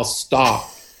 and they all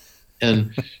stopped.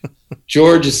 And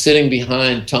George is sitting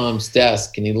behind Tom's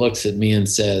desk, and he looks at me and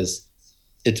says,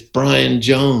 it's Brian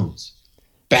Jones,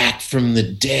 back from the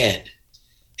dead.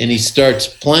 And he starts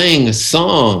playing a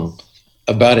song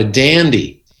about a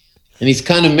dandy, and he's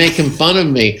kind of making fun of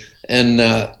me. And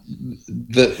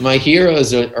my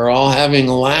heroes are all having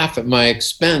a laugh at my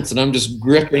expense, and I'm just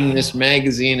gripping this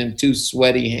magazine in two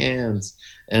sweaty hands.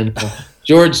 And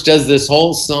George does this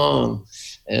whole song,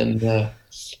 and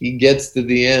he gets to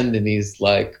the end, and he's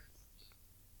like,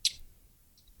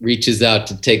 reaches out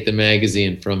to take the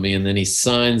magazine from me, and then he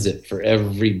signs it for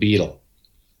every Beatle.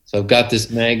 So I've got this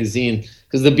magazine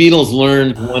because the Beatles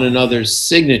learned one another's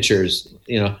signatures,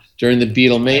 during the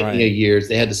Beatlemania years.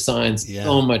 They had to sign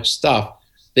so much stuff.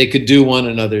 They could do one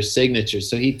another's signatures.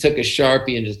 So he took a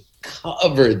Sharpie and just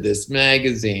covered this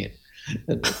magazine.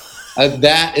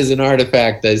 That is an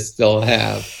artifact I still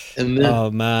have. And then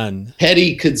oh man,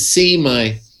 Petty could see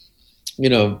my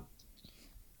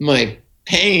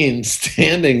pain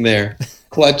standing there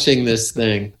clutching this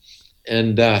thing.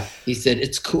 And he said,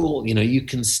 it's cool, you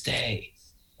can stay,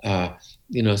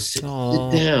 sit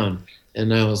down.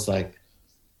 And I was like,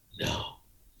 no,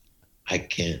 I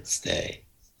can't stay.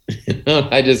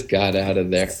 I just got out of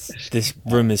there. This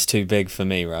room is too big for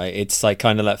me, right? It's like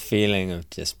kind of that feeling of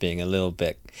just being a little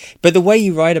bit. But the way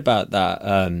you write about that,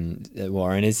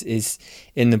 Warren, is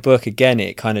in the book. Again,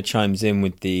 it kind of chimes in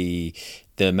with the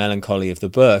melancholy of the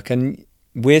book, and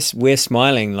we're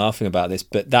smiling, laughing about this.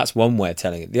 But that's one way of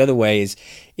telling it. The other way is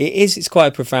it's quite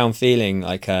a profound feeling,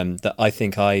 like that I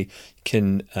think I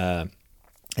can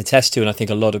attest to, and I think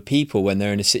a lot of people, when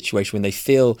they're in a situation when they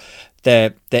feel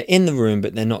they're in the room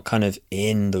but they're not kind of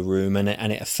in the room, and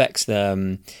it affects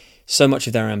them, so much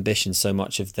of their ambition, so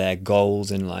much of their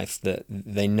goals in life that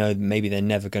they know maybe they're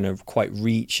never going to quite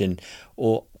reach,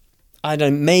 or I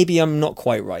don't, maybe I'm not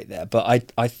quite right there,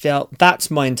 but I felt,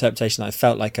 that's my interpretation. I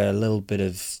felt like a little bit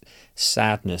of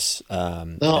sadness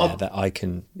that I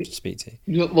can speak to.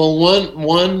 Well,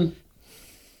 one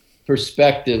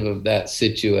perspective of that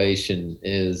situation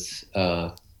is,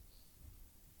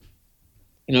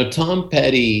 Tom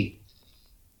Petty,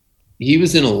 he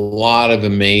was in a lot of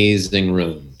amazing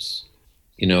rooms,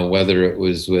 whether it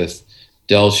was with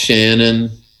Del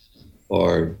Shannon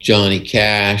or Johnny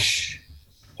Cash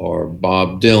or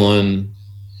Bob Dylan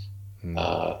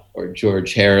or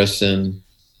George Harrison.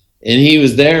 And he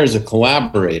was there as a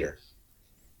collaborator.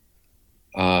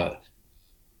 And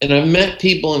I've met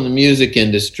people in the music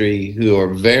industry who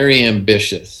are very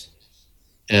ambitious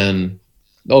and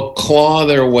they'll claw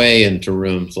their way into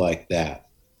rooms like that.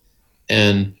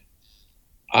 And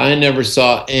I never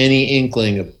saw any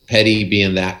inkling of Petty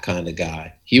being that kind of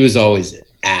guy. He was always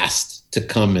asked to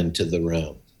come into the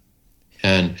room.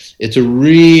 And it's a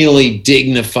really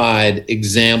dignified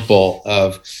example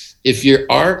of, if your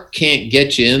art can't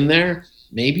get you in there,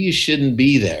 maybe you shouldn't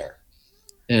be there.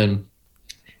 And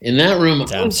in that room,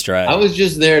 I was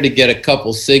just there to get a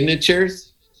couple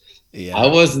signatures. Yeah. I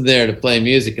wasn't there to play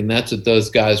music, and that's what those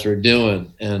guys were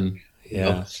doing. And you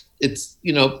know, it's,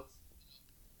 you know,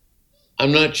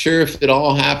 I'm not sure if it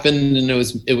all happened and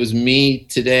it was me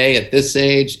today at this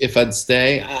age, if I'd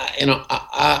stay. You know,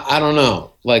 I don't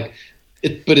know. Like,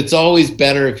 but it's always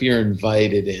better if you're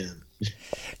invited in.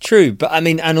 True, but I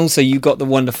mean, and also you got the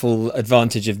wonderful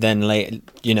advantage of then late,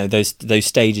 you know, those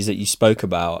stages that you spoke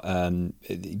about,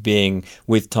 being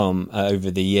with Tom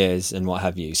over the years and what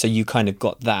have you. So you kind of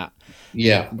got that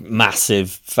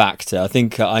massive factor. I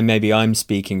think I'm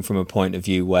speaking from a point of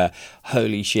view where,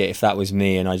 holy shit, if that was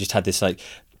me and I just had this like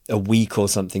a week or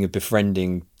something of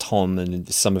befriending Tom and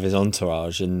some of his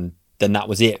entourage, and then that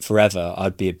was it forever,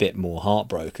 I'd be a bit more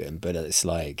heartbroken. But it's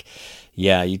like,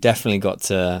 yeah, you definitely got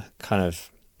to kind of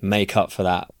make up for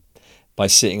that by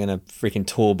sitting in a freaking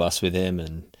tour bus with him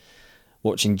and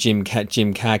watching Jim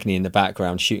Cagney in the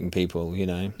background shooting people, you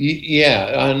know.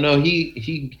 Yeah, no,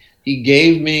 he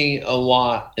gave me a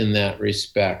lot in that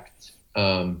respect.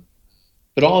 But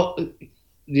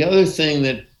the other thing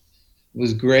that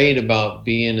was great about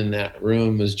being in that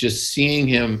room was just seeing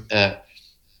him at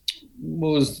what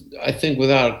was, I think,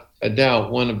 without a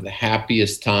doubt, one of the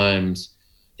happiest times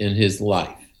in his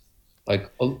life.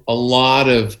 Like a lot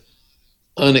of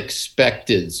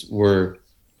unexpecteds were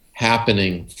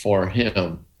happening for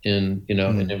him, and you know,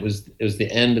 and it was the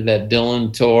end of that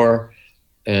Dylan tour,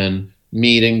 and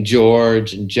meeting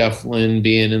George and Jeff Lynne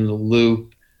being in the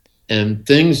loop, and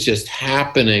things just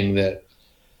happening that,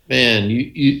 man,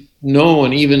 you no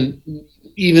one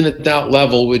even at that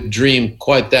level would dream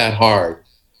quite that hard.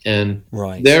 And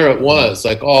there it was,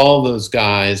 like all those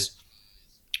guys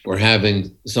were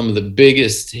having some of the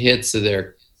biggest hits of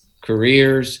their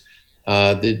careers.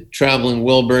 The Traveling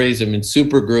Wilburys, I mean,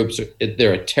 super groups,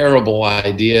 they're a terrible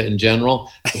idea in general.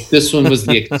 This one was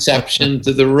the exception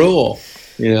to the rule,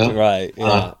 you know? Right,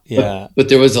 yeah, But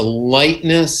there was a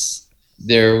lightness,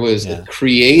 there was a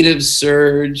creative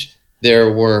surge,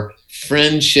 there were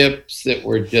friendships that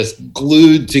were just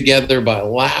glued together by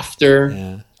laughter.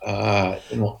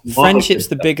 You know, friendship's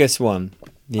the biggest one.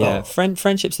 Yeah,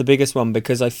 friendship's the biggest one,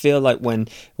 because I feel like when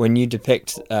you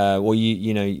depict, well,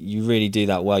 you know, you really do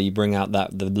that well. You bring out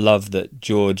the love that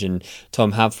George and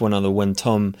Tom have for one another. When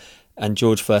Tom and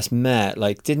George first met,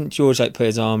 like, didn't George like put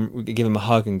his arm, give him a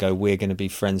hug, and go, "We're going to be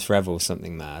friends forever," or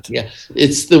something mad? Yeah,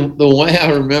 it's the way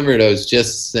I remember it. I was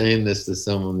just saying this to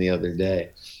someone the other day.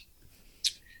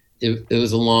 It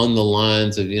was along the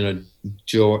lines of, you know,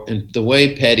 George, and the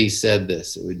way Petty said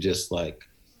this, it would just, like,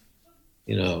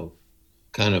 you know,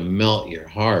 kind of melt your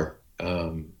heart.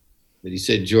 But he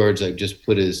said, George, like, just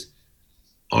put his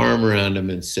arm around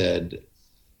him and said,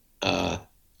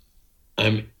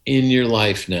 "I'm in your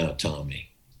life now, Tommy."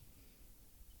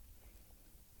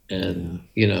 And,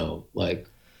 you know, like,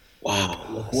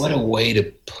 wow, what a way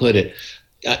to put it.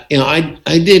 You know,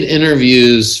 I did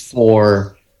interviews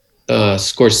for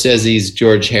Scorsese's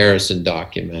George Harrison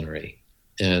documentary.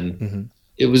 And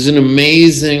it was an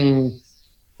amazing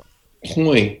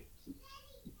point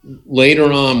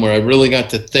later on where I really got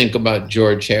to think about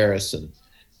George Harrison.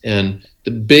 And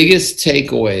the biggest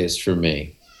takeaways for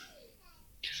me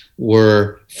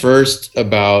were, first,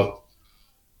 about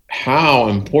how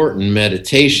important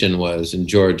meditation was in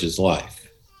George's life.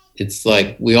 It's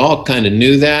like we all kind of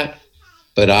knew that,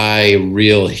 but I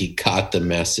really got the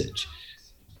message.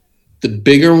 The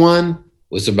bigger one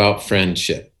was about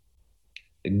friendship.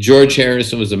 George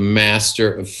Harrison was a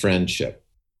master of friendship.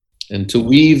 And to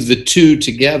weave the two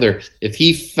together, if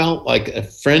he felt like a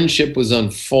friendship was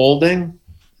unfolding,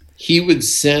 he would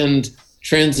send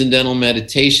transcendental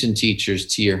meditation teachers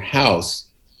to your house,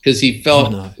 because he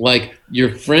felt like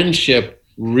your friendship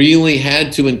really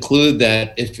had to include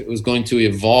that if it was going to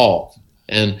evolve.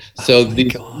 And so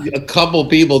a couple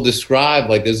people described,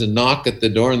 like, there's a knock at the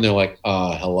door and they're like,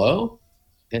 hello?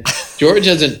 And George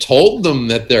hasn't told them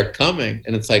that they're coming.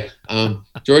 And it's like,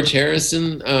 George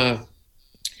Harrison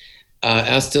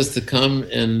asked us to come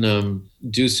and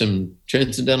do some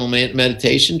transcendental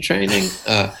meditation training.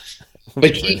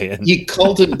 But he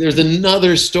cultivated. There's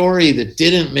another story that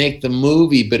didn't make the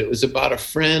movie, but it was about a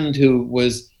friend who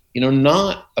was, you know,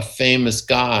 not a famous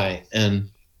guy, and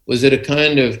was at a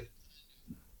kind of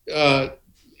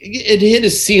it hit a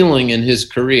ceiling in his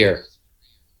career,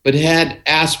 but had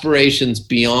aspirations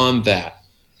beyond that.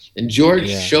 And George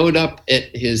showed up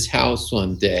at his house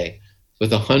one day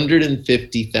with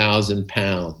 150,000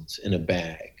 pounds in a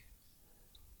bag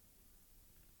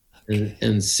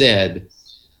and said,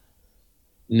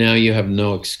 now you have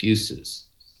no excuses.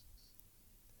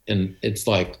 And it's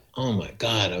like, oh my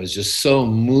God, I was just so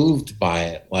moved by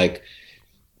it. Like,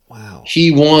 wow.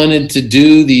 He wanted to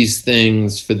do these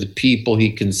things for the people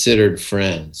he considered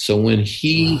friends. So when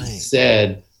he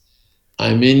said,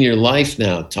 I'm in your life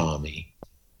now, Tommy,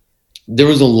 there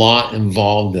was a lot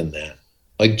involved in that.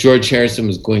 Like, George Harrison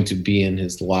was going to be in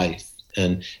his life,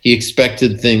 and he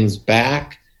expected things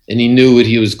back, and he knew what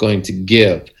he was going to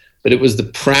give. But it was the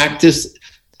practice.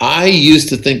 I used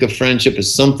to think of friendship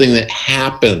as something that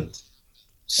happened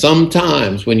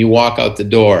sometimes when you walk out the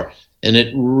door, and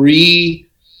it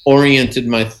reoriented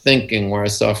my thinking, where I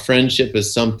saw friendship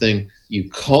as something you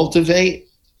cultivate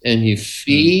and you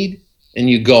feed and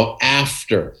you go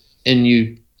after, and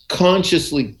you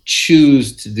consciously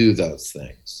choose to do those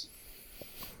things.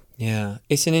 Yeah,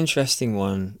 it's an interesting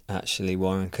one, actually,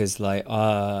 Warren, because like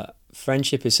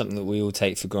friendship is something that we all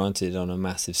take for granted on a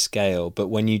massive scale. But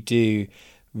when you do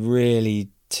really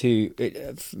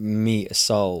meet a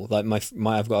soul, like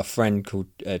I've got a friend called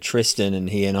Tristan, and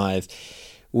he and I have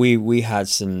we had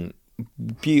some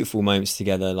beautiful moments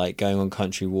together, like going on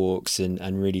country walks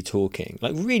and really talking,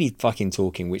 like really fucking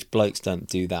talking, which blokes don't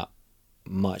do that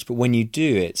much. But when you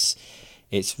do, it's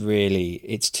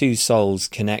two souls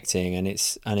connecting, and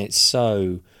it's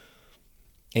so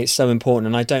important.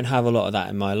 And I don't have a lot of that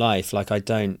in my life. Like I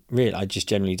just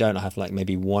generally don't. I have like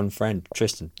maybe one friend,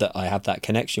 Tristan, that I have that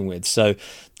connection with. So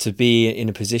to be in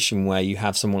a position where you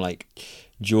have someone like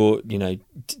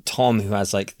Tom, who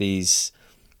has like these,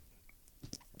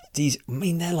 I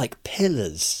mean, they're like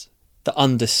pillars that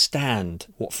understand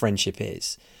what friendship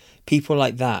is. People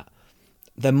like that,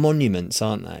 they're monuments,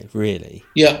 aren't they? Really?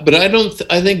 Yeah, but I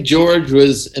think George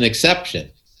was an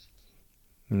exception.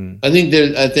 I think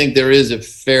there is a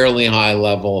fairly high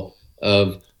level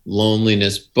of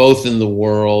loneliness, both in the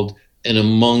world and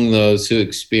among those who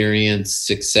experience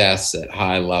success at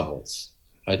high levels.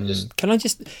 Can I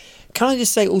just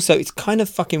say also, it's kind of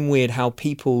fucking weird how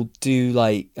people do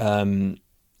like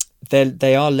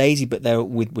they are lazy, but they're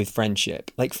with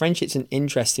friendship. Like friendship's an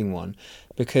interesting one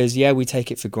because we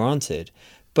take it for granted,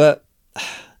 but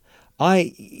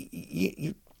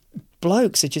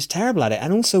blokes are just terrible at it.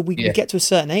 And also we get to a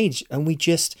certain age and we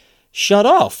just shut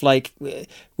off. Like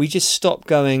we just stop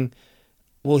going,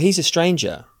 well, he's a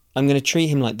stranger, I'm going to treat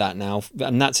him like that now,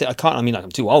 and that's it. I'm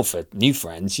too old for new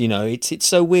friends, it's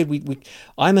so weird.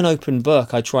 I'm an open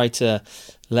book. I try to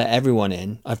let everyone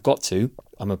in. I've got to.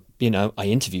 I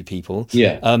interview people.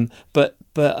 But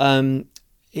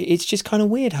it's just kind of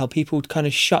weird how people kind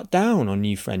of shut down on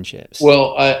new friendships.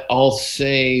 Well, I'll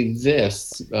say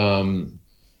this,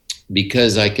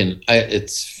 because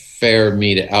it's fair of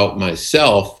me to out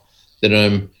myself that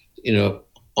I'm,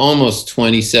 almost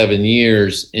 27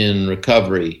 years in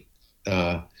recovery.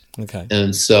 Okay.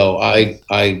 And so I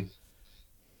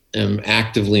am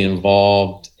actively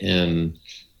involved in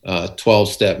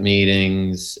 12-step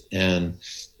meetings and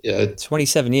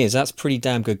 27 years. That's pretty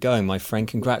damn good going, my friend.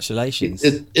 Congratulations.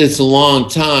 It's a long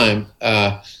time,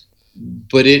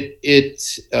 but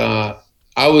I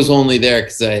was only there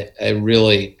because I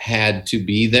really had to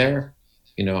be there.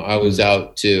 I was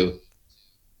out to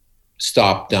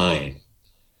stop dying.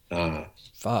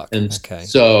 Fuck. And okay.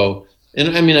 So,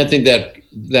 and I mean, I think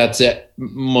that's it.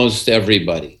 Most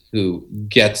everybody who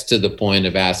gets to the point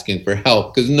of asking for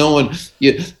help, because no one,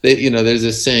 there's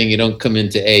this saying, you don't come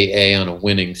into AA on a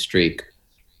winning streak.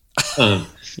 That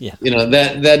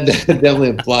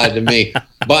definitely applied to me.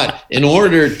 But in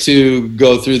order to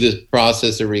go through this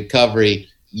process of recovery,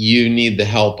 you need the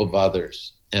help of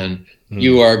others. And if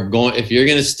you're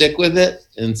going to stick with it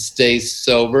and stay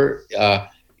sober,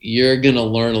 you're going to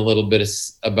learn a little bit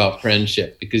about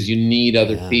friendship, because you need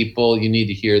other people. You need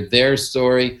to hear their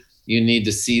story. You need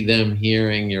to see them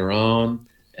hearing your own.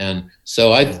 And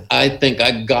so I think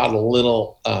I got a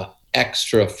little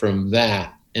extra from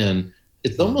that. And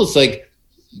it's almost like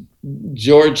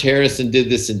George Harrison did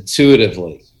this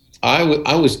intuitively.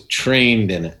 I was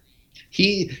trained in it.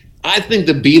 I think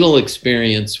the Beatle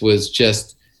experience was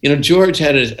just, George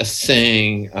had a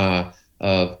saying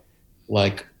of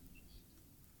like,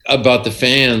 about the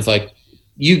fans, like,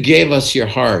 you gave us your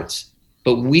hearts,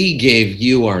 but we gave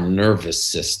you our nervous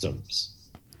systems.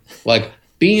 Like,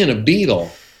 being a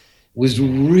Beatle was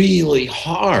really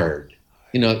hard,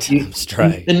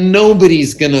 and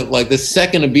nobody's gonna, like, the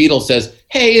second a Beatle says,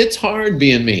 hey, it's hard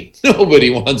being me, nobody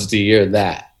wants to hear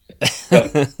that.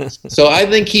 So I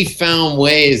think he found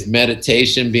ways,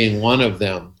 meditation being one of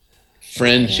them,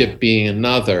 friendship being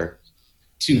another,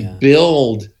 to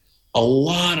build a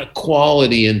lot of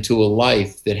quality into a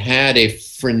life that had a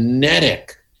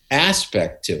frenetic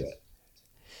aspect to it.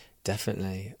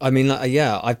 Definitely. I mean, like,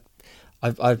 yeah,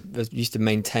 I used to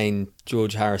maintain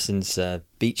George Harrison's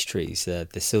beech trees, the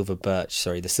silver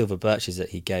birches that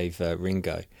he gave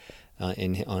Ringo on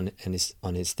his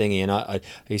thingy, and I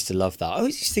used to love that. I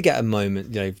always used to get a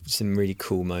moment, some really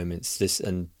cool moments.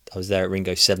 And I was there at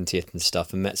Ringo's 70th and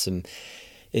stuff, and met some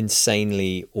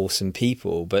insanely awesome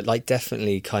people. But like,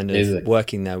 definitely, kind of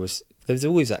working there was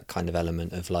always that kind of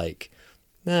element of like,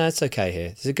 nah, it's okay here.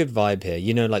 There's a good vibe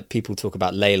here. Like people talk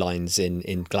about ley lines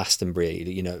in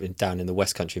Glastonbury, down in the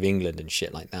West Country of England and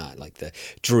shit like that, like the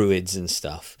Druids and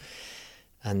stuff.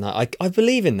 And I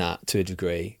believe in that to a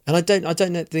degree. And I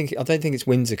don't think it's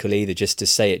whimsical either, just to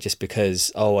say it just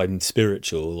because, oh, I'm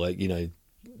spiritual, like,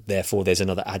 therefore there's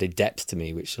another added depth to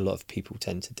me, which a lot of people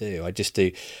tend to do. I just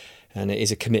do. And it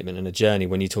is a commitment and a journey.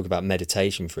 When you talk about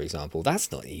meditation, for example, that's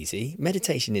not easy.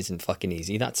 Meditation isn't fucking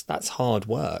easy. That's hard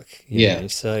work. You know?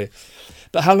 So,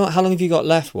 but how long have you got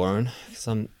left, Warren?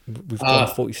 Because we've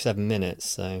got 47 minutes.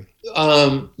 So,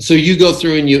 so you go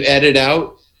through and you edit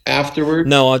out afterward?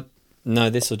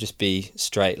 No, this will just be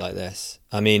straight like this.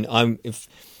 I mean,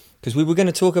 because we were going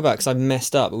to talk about, because I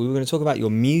messed up, but we were going to talk about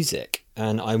your music,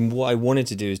 and what I wanted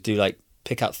to do is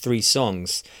pick out 3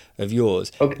 songs of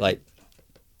yours, like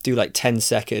do like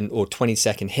 10-second or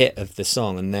 20-second hit of the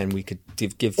song, and then we could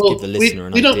give the listener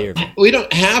an idea of it. We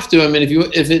don't have to. I mean,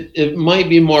 if it might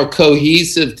be more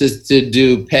cohesive to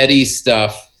do petty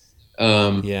stuff.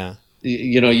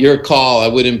 Your call. I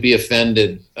wouldn't be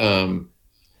offended.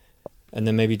 And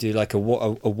then maybe do like a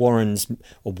Warren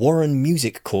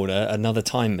music corner another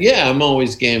time. Maybe. Yeah, I'm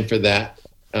always game for that.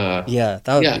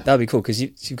 That'd be cool, because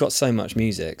you've got so much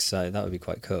music, so that would be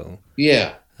quite cool.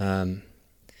 Yeah.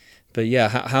 But yeah,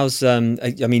 how's I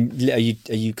mean, are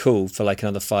you cool for like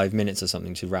another 5 minutes or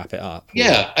something to wrap it up?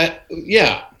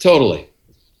 Yeah, totally.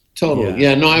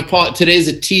 Yeah, no, today's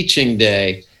a teaching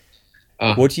day.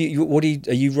 Do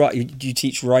you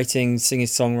teach writing, singing,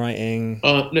 songwriting?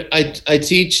 I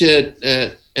teach at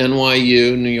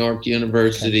NYU, New York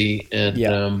University,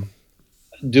 and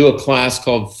do a class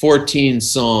called 14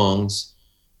 Songs,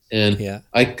 and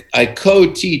I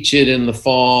co-teach it in the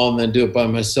fall and then do it by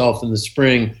myself in the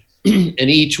spring. And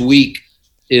each week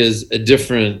is a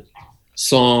different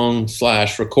song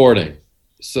 / recording.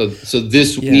 So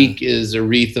this week is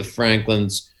Aretha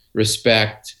Franklin's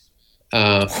Respect.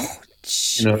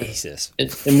 Jesus.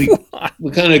 And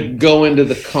we kind of go into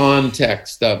the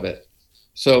context of it.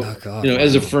 So,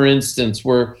 as a for instance,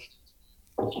 we're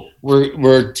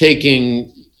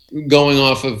going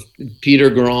off of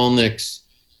Peter Grolnick's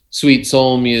Sweet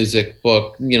Soul Music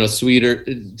book.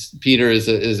 Peter is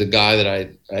a guy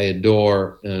that I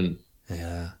adore, and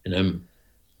I'm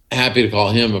happy to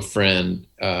call him a friend.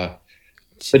 But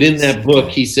in that book,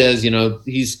 he says,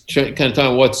 he's kind of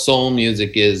talking what soul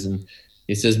music is, and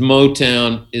he says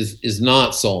Motown is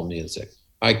not soul music.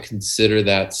 I consider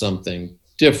that something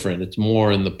different. It's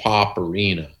more in the pop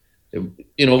arena.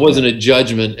 It wasn't a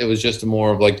judgment. It was just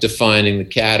more of like defining the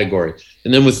category.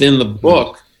 And then within the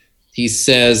book, he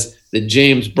says that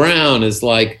James Brown is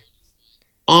like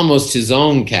almost his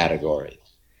own category.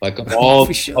 Like of all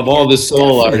the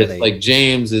soul artists, like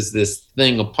James is this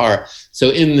thing apart. So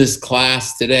in this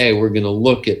class today, we're going to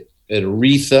look at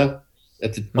Aretha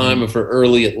at the time of her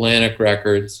early Atlantic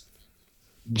records,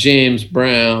 James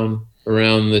Brown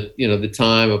around the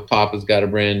time of Papa's Got a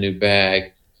Brand New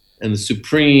Bag, and the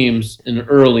Supremes in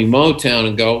early Motown,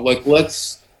 and go like,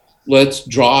 let's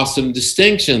draw some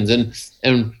distinctions,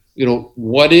 and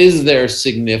what is their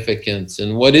significance,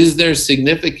 and what is their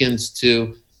significance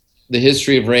to the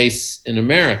history of race in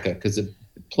America, because it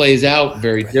plays out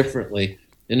very differently.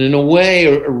 And in a way,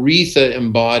 Aretha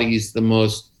embodies the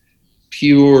most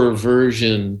pure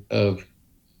version of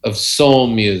soul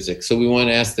music. So we want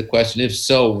to ask the question, if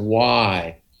so,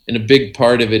 why? And a big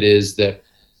part of it is that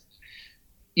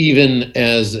even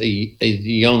as a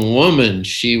young woman,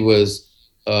 she was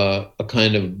a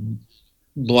kind of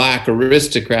Black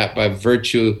aristocrat by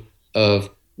virtue of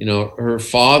her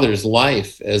father's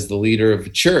life as the leader of a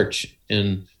church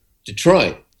in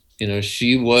Detroit.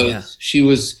 She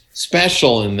was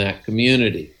special in that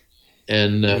community,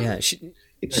 and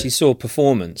she saw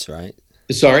performance, right?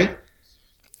 Sorry?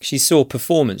 She saw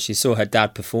performance. She saw her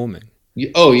dad performing.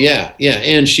 Oh, yeah.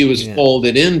 And she was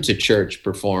folded into church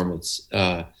performance.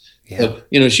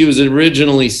 She was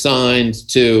originally signed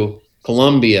to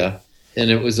Columbia, and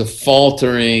it was a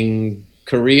faltering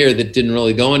career that didn't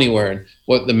really go anywhere. And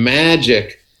what the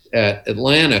magic at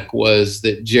Atlantic was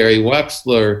that Jerry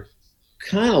Wexler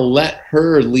kind of let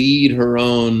her lead her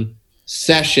own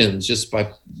sessions just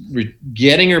by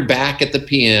getting her back at the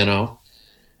piano,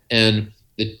 and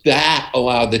that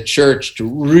allowed the church to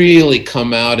really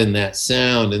come out in that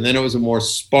sound. And then it was a more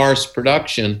sparse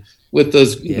production with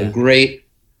those great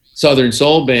Southern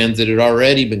soul bands that had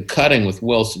already been cutting with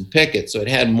Wilson Pickett, so it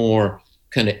had more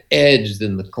kind of edge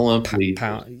than the clumpy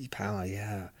power,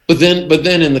 yeah. But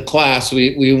then in the class,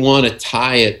 we want to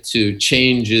tie it to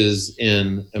changes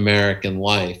in American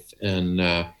life. And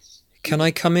can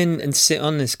I come in and sit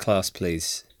on this class,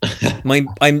 please?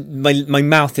 my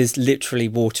mouth is literally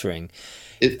watering.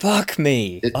 Fuck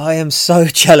me! I am so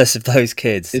jealous of those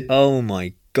kids. Oh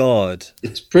my God!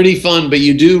 It's pretty fun, but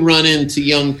you do run into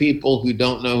young people who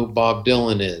don't know who Bob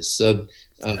Dylan is. So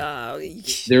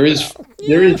there is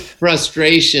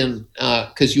frustration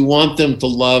because you want them to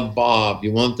love Bob,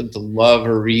 you want them to love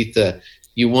Aretha,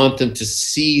 you want them to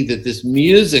see that this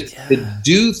music could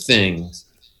do things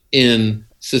in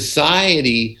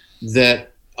society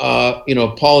that a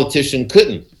politician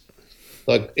couldn't.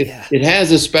 Like it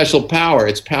has a special power.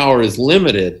 Its power is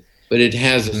limited, but it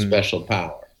has a special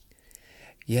power.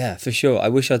 Yeah, for sure. I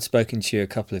wish I'd spoken to you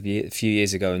a few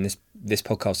years ago, and this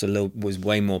podcast was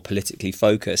way more politically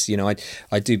focused.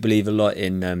 I do believe a lot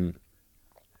in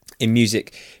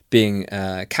music being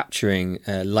capturing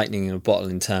lightning in a bottle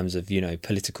in terms of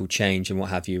political change and what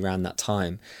have you around that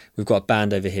time. We've got a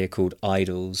band over here called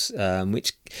Idols,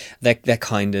 which they're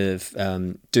kind of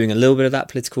doing a little bit of that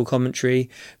political commentary,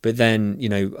 but then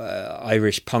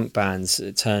Irish punk bands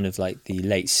at turn of like the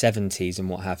late 70s and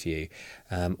what have you,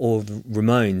 or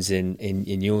Ramones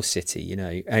in your city, and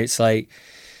it's like,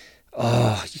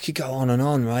 oh, you could go on and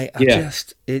on, right?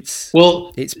 It's when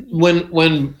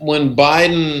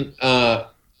Biden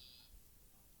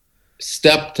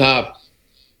stepped up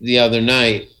the other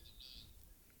night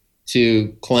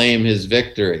to claim his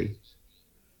victory,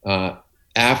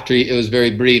 it was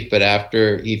very brief, but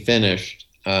after he finished,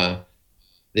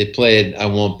 they played "I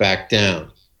Won't Back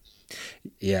Down."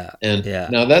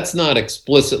 Now that's not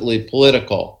explicitly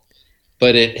political,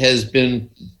 but it has been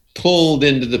pulled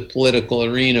into the political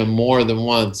arena more than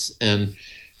once. And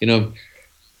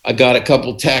I got a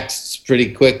couple texts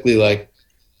pretty quickly like,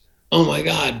 oh my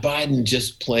God, Biden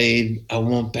just played "I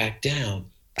Won't Back Down."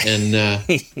 And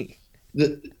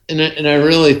and I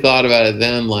really thought about it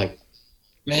then, like,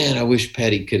 man, I wish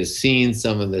Petty could have seen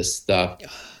some of this stuff,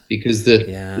 because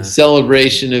the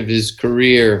celebration of his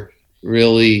career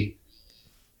really,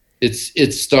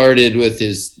 it started with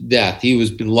his death. He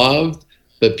was beloved,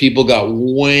 but people got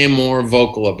way more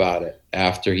vocal about it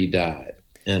after he died.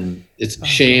 And it's a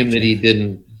shame that he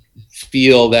didn't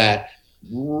feel that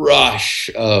rush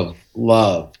of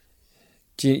love.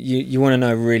 Do you want to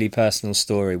know a really personal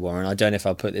story, Warren? I don't know if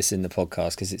I'll put this in the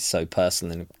podcast because it's so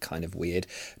personal and kind of weird.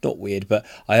 Not weird, but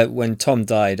when Tom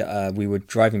died, we were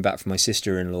driving back from my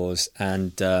sister-in-law's,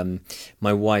 and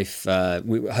my wife, her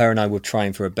and I were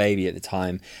trying for a baby at the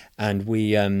time, and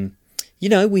we had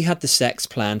the sex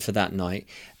planned for that night,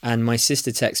 and my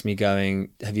sister texted me going,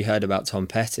 have you heard about Tom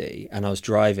Petty? And I was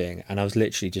driving, and I was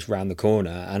literally just round the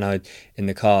corner, and in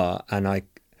the car, and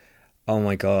oh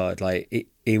my God, like it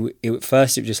at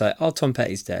first it was just like, oh, Tom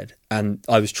Petty's dead, and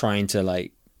I was trying to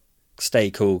like stay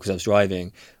cool because I was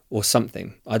driving or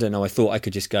something. I don't know. I thought I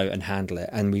could just go and handle it,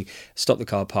 and we stopped the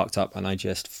car, parked up, and I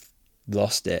just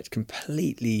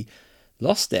completely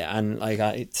lost it, and like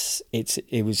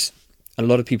it was. A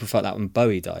lot of people felt that when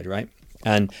Bowie died, right?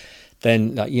 And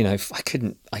then, like,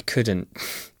 I couldn't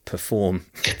perform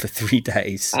for 3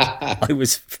 days. I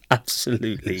was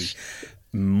absolutely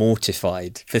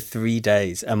mortified for 3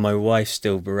 days, and my wife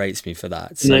still berates me for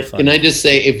that. Can I just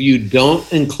say, if you don't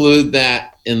include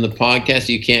that in the podcast,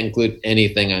 you can't include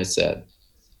anything I said.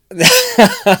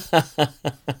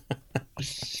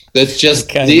 That's just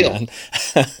the deal.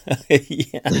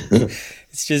 Yeah.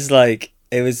 It's just like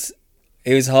it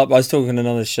was hard. I was talking on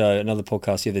another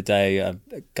podcast the other day,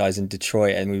 guys in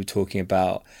Detroit, and we were talking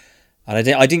about, and I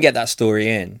didn't get that story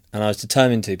in, and I was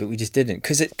determined to, but we just didn't,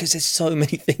 because there's so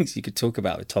many things you could talk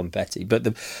about with Tom Petty.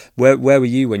 But where were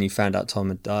you when you found out Tom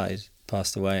had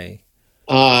passed away?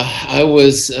 I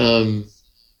was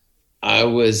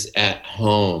at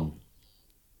home,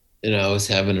 and I was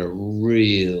having a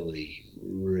really,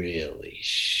 really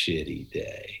shitty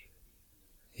day.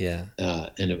 Yeah.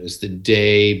 And it was the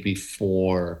day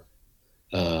before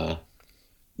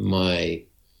my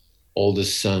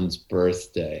oldest son's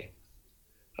birthday.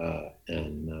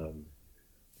 And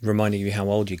reminding you how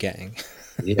old you're getting.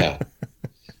 Yeah.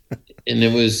 And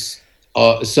it was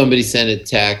somebody sent a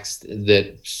text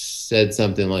that said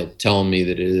something like, "Tell me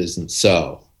that it isn't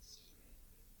so,"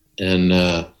 and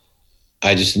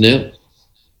I just knew.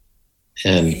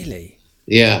 And Really?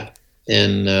 yeah,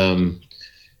 and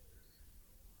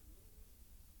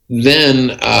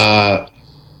then I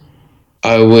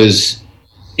was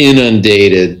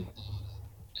inundated,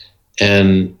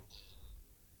 and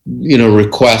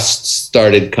requests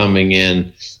started coming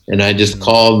in, and I just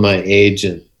called my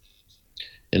agent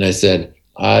and I said,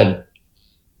 I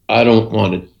don't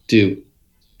want to do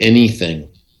anything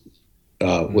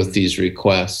with these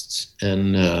requests.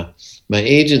 And my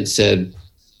agent said,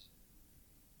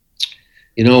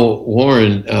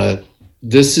 Warren,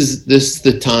 this is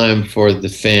the time for the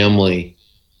family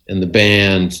and the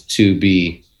band to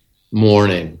be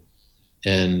mourning,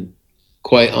 and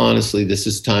quite honestly, this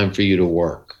is time for you to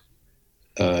work.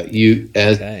 You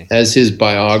as his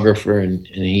biographer, and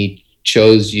he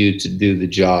chose you to do the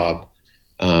job.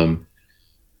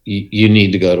 You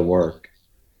need to go to work.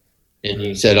 And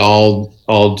he said,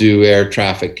 I'll do air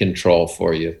traffic control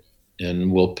for you,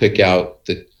 and we'll pick out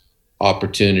the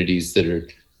opportunities that are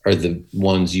the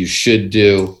ones you should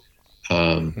do,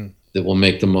 that will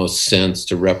make the most sense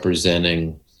to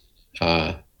representing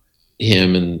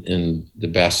him in the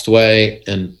best way.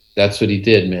 And that's what he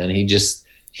did, man.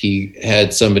 He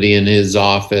had somebody in his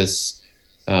office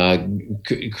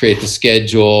create the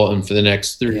schedule, and for the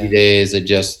next 3 days, I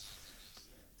just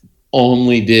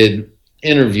only did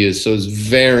interviews. So it was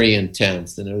very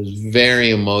intense, and it was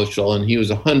very emotional, and he was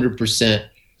 100%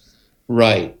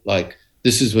 right. Like,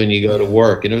 this is when you go to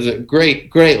work. And it was a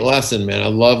great lesson, man. I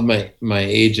love my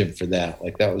agent for that.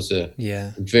 Like, that was a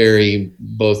very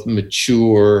both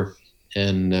mature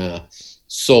and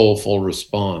soulful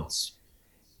response.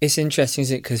 It's interesting,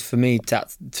 isn't it? Because for me,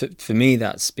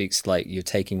 that speaks like you're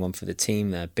taking one for the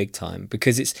team there, big time.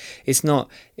 Because it's easy,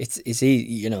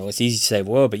 it's easy to say,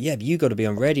 well, but you got to be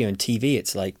on radio and TV.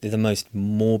 It's like the most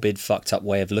morbid, fucked up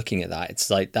way of looking at that. It's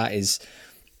like that is,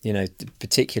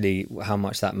 particularly how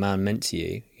much that man meant to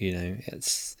you.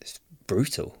 It's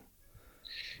brutal.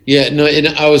 Yeah, no, and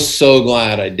I was so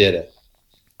glad I did it.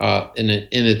 And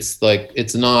it's like,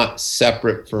 it's not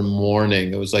separate from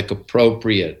mourning. It was like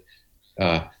appropriate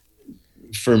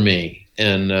for me.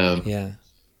 And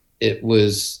it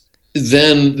was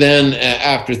then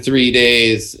after 3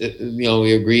 days,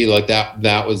 we agreed like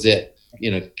that was it,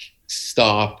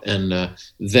 stop. And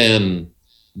then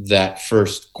that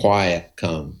first quiet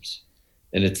comes,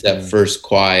 and it's that first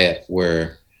quiet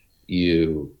where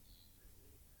you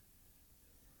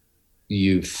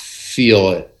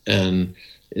feel it. And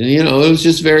it was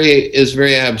just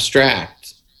very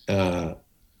abstract,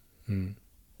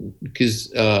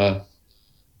 because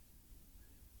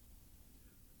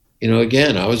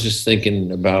again, I was just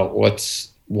thinking about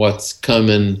what's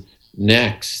coming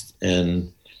next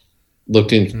and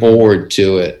looking forward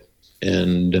to it.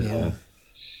 And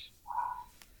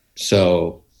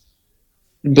so,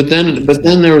 but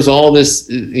then there was all this,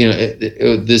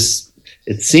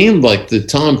 it seemed like the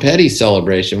Tom Petty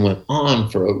celebration went on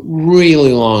for a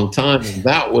really long time. And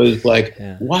that was like,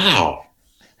 wow,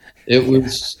 it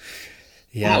was,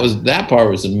 that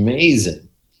part was amazing.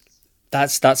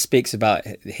 That speaks about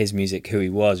his music, who he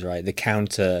was, right? I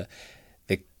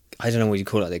don't know what you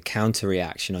call it, the counter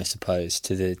reaction, I suppose,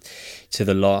 to the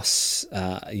loss,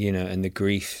 and the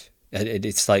grief.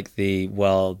 It's like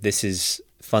this is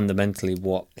fundamentally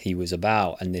what he was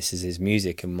about, and this is his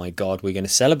music, and my God, we're going to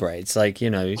celebrate. It's like,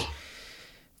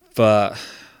 but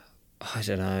I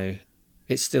don't know.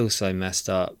 It's still so messed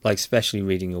up. Like, especially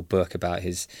reading your book about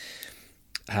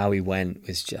how he went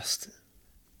was just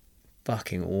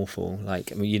fucking awful.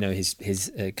 Like, I mean,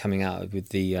 his coming out with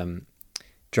the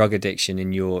drug addiction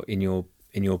in your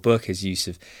book, his use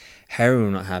of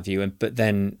heroin, what have you, but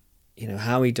then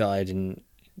how he died in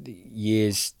the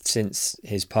years since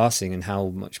his passing, and how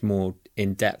much more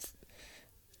in-depth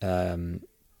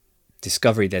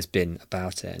discovery there's been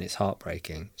about it, and it's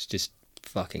heartbreaking. It's just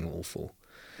fucking awful.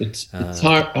 It's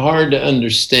hard to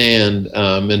understand,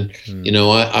 and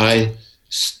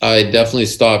I definitely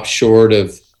stopped short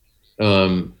of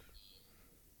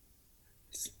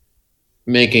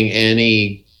making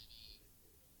any,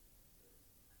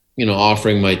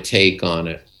 offering my take on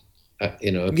it.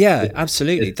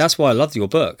 Absolutely. That's why I loved your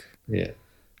book. Yeah.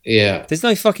 There's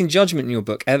no fucking judgment in your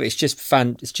book ever. It's just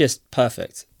It's just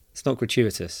perfect. It's not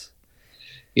gratuitous.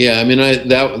 Yeah, I mean,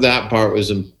 that part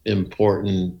was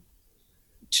important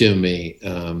to me.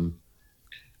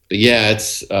 But yeah,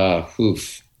 it's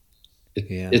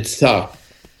it's tough.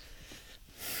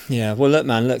 Yeah, well,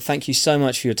 look, thank you so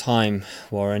much for your time,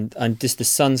 Warren. And just the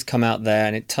sun's come out there,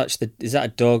 and it touched is that a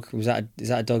dog? Is that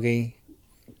a doggy?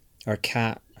 Or a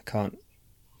cat. I can't.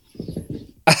 Look,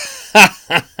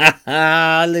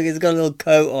 it's got a little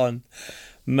coat on.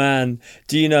 Man,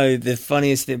 do you know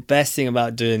the best thing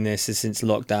about doing this is since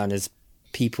lockdown is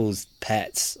people's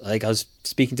pets. Like I was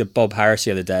speaking to Bob Harris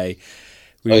the other day.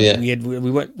 We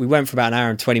went for about an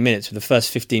hour and 20 minutes. But the first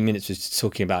 15 minutes was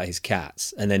talking about his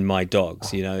cats and then my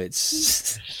dogs. You know, it's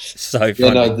so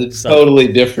funny. It's a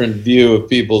totally different view of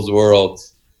people's worlds.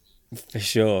 For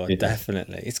sure,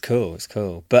 definitely, it's cool.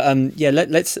 But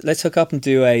let's hook up and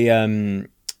do a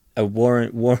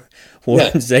Warren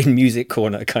Zane music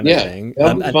corner kind of thing.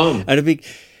 That'd be fun. And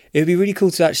it'd be really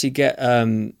cool to actually get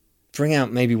bring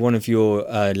out maybe one of your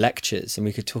lectures, and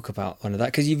we could talk about one of that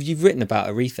because you've written about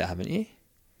Aretha, haven't you?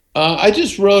 I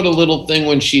just wrote a little thing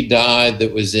when she died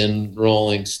that was in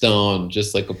Rolling Stone,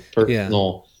 just like a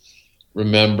personal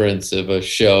remembrance of a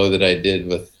show that I did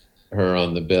with her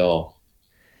on the bill.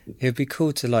 It'd be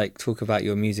cool to like talk about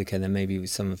your music and then maybe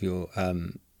with some of your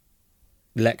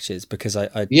lectures because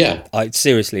I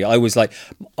seriously I was like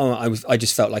I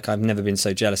just felt like I've never been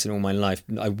so jealous in all my life.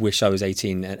 I wish I was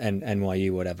 18 and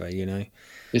NYU whatever, you know.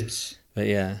 It's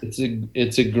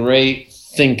a great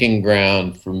thinking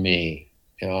ground for me.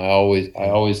 You know, I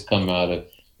always come out of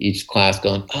each class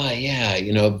going,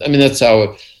 you know, I mean that's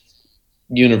how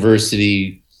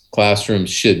university classrooms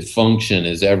should function,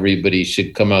 is everybody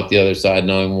should come out the other side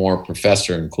knowing more,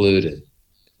 professor included,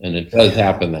 and it does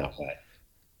happen that way.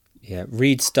 Yeah,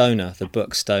 read Stoner, the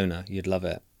book Stoner. You'd love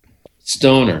it.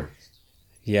 Stoner.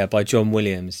 Yeah, by John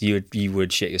Williams. You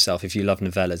would shit yourself if you love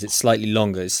novellas. It's slightly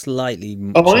longer. It's slightly.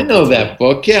 Oh, I know that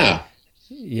book. Yeah.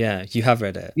 Yeah, you have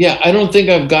read it. Yeah, I don't think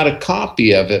I've got a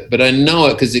copy of it, but I know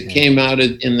it because it came out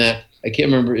in that. I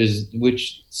can't remember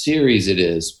which series it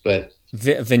is, but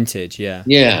vintage. Yeah.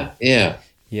 Yeah.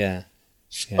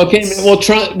 Okay, man, we'll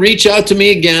reach out to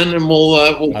me again, and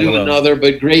we'll do another.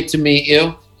 But great to meet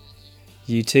you.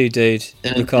 You too, dude.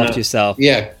 And, look after yourself.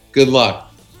 Yeah. Good luck.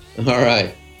 All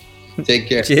right. Take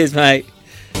care. Cheers, mate.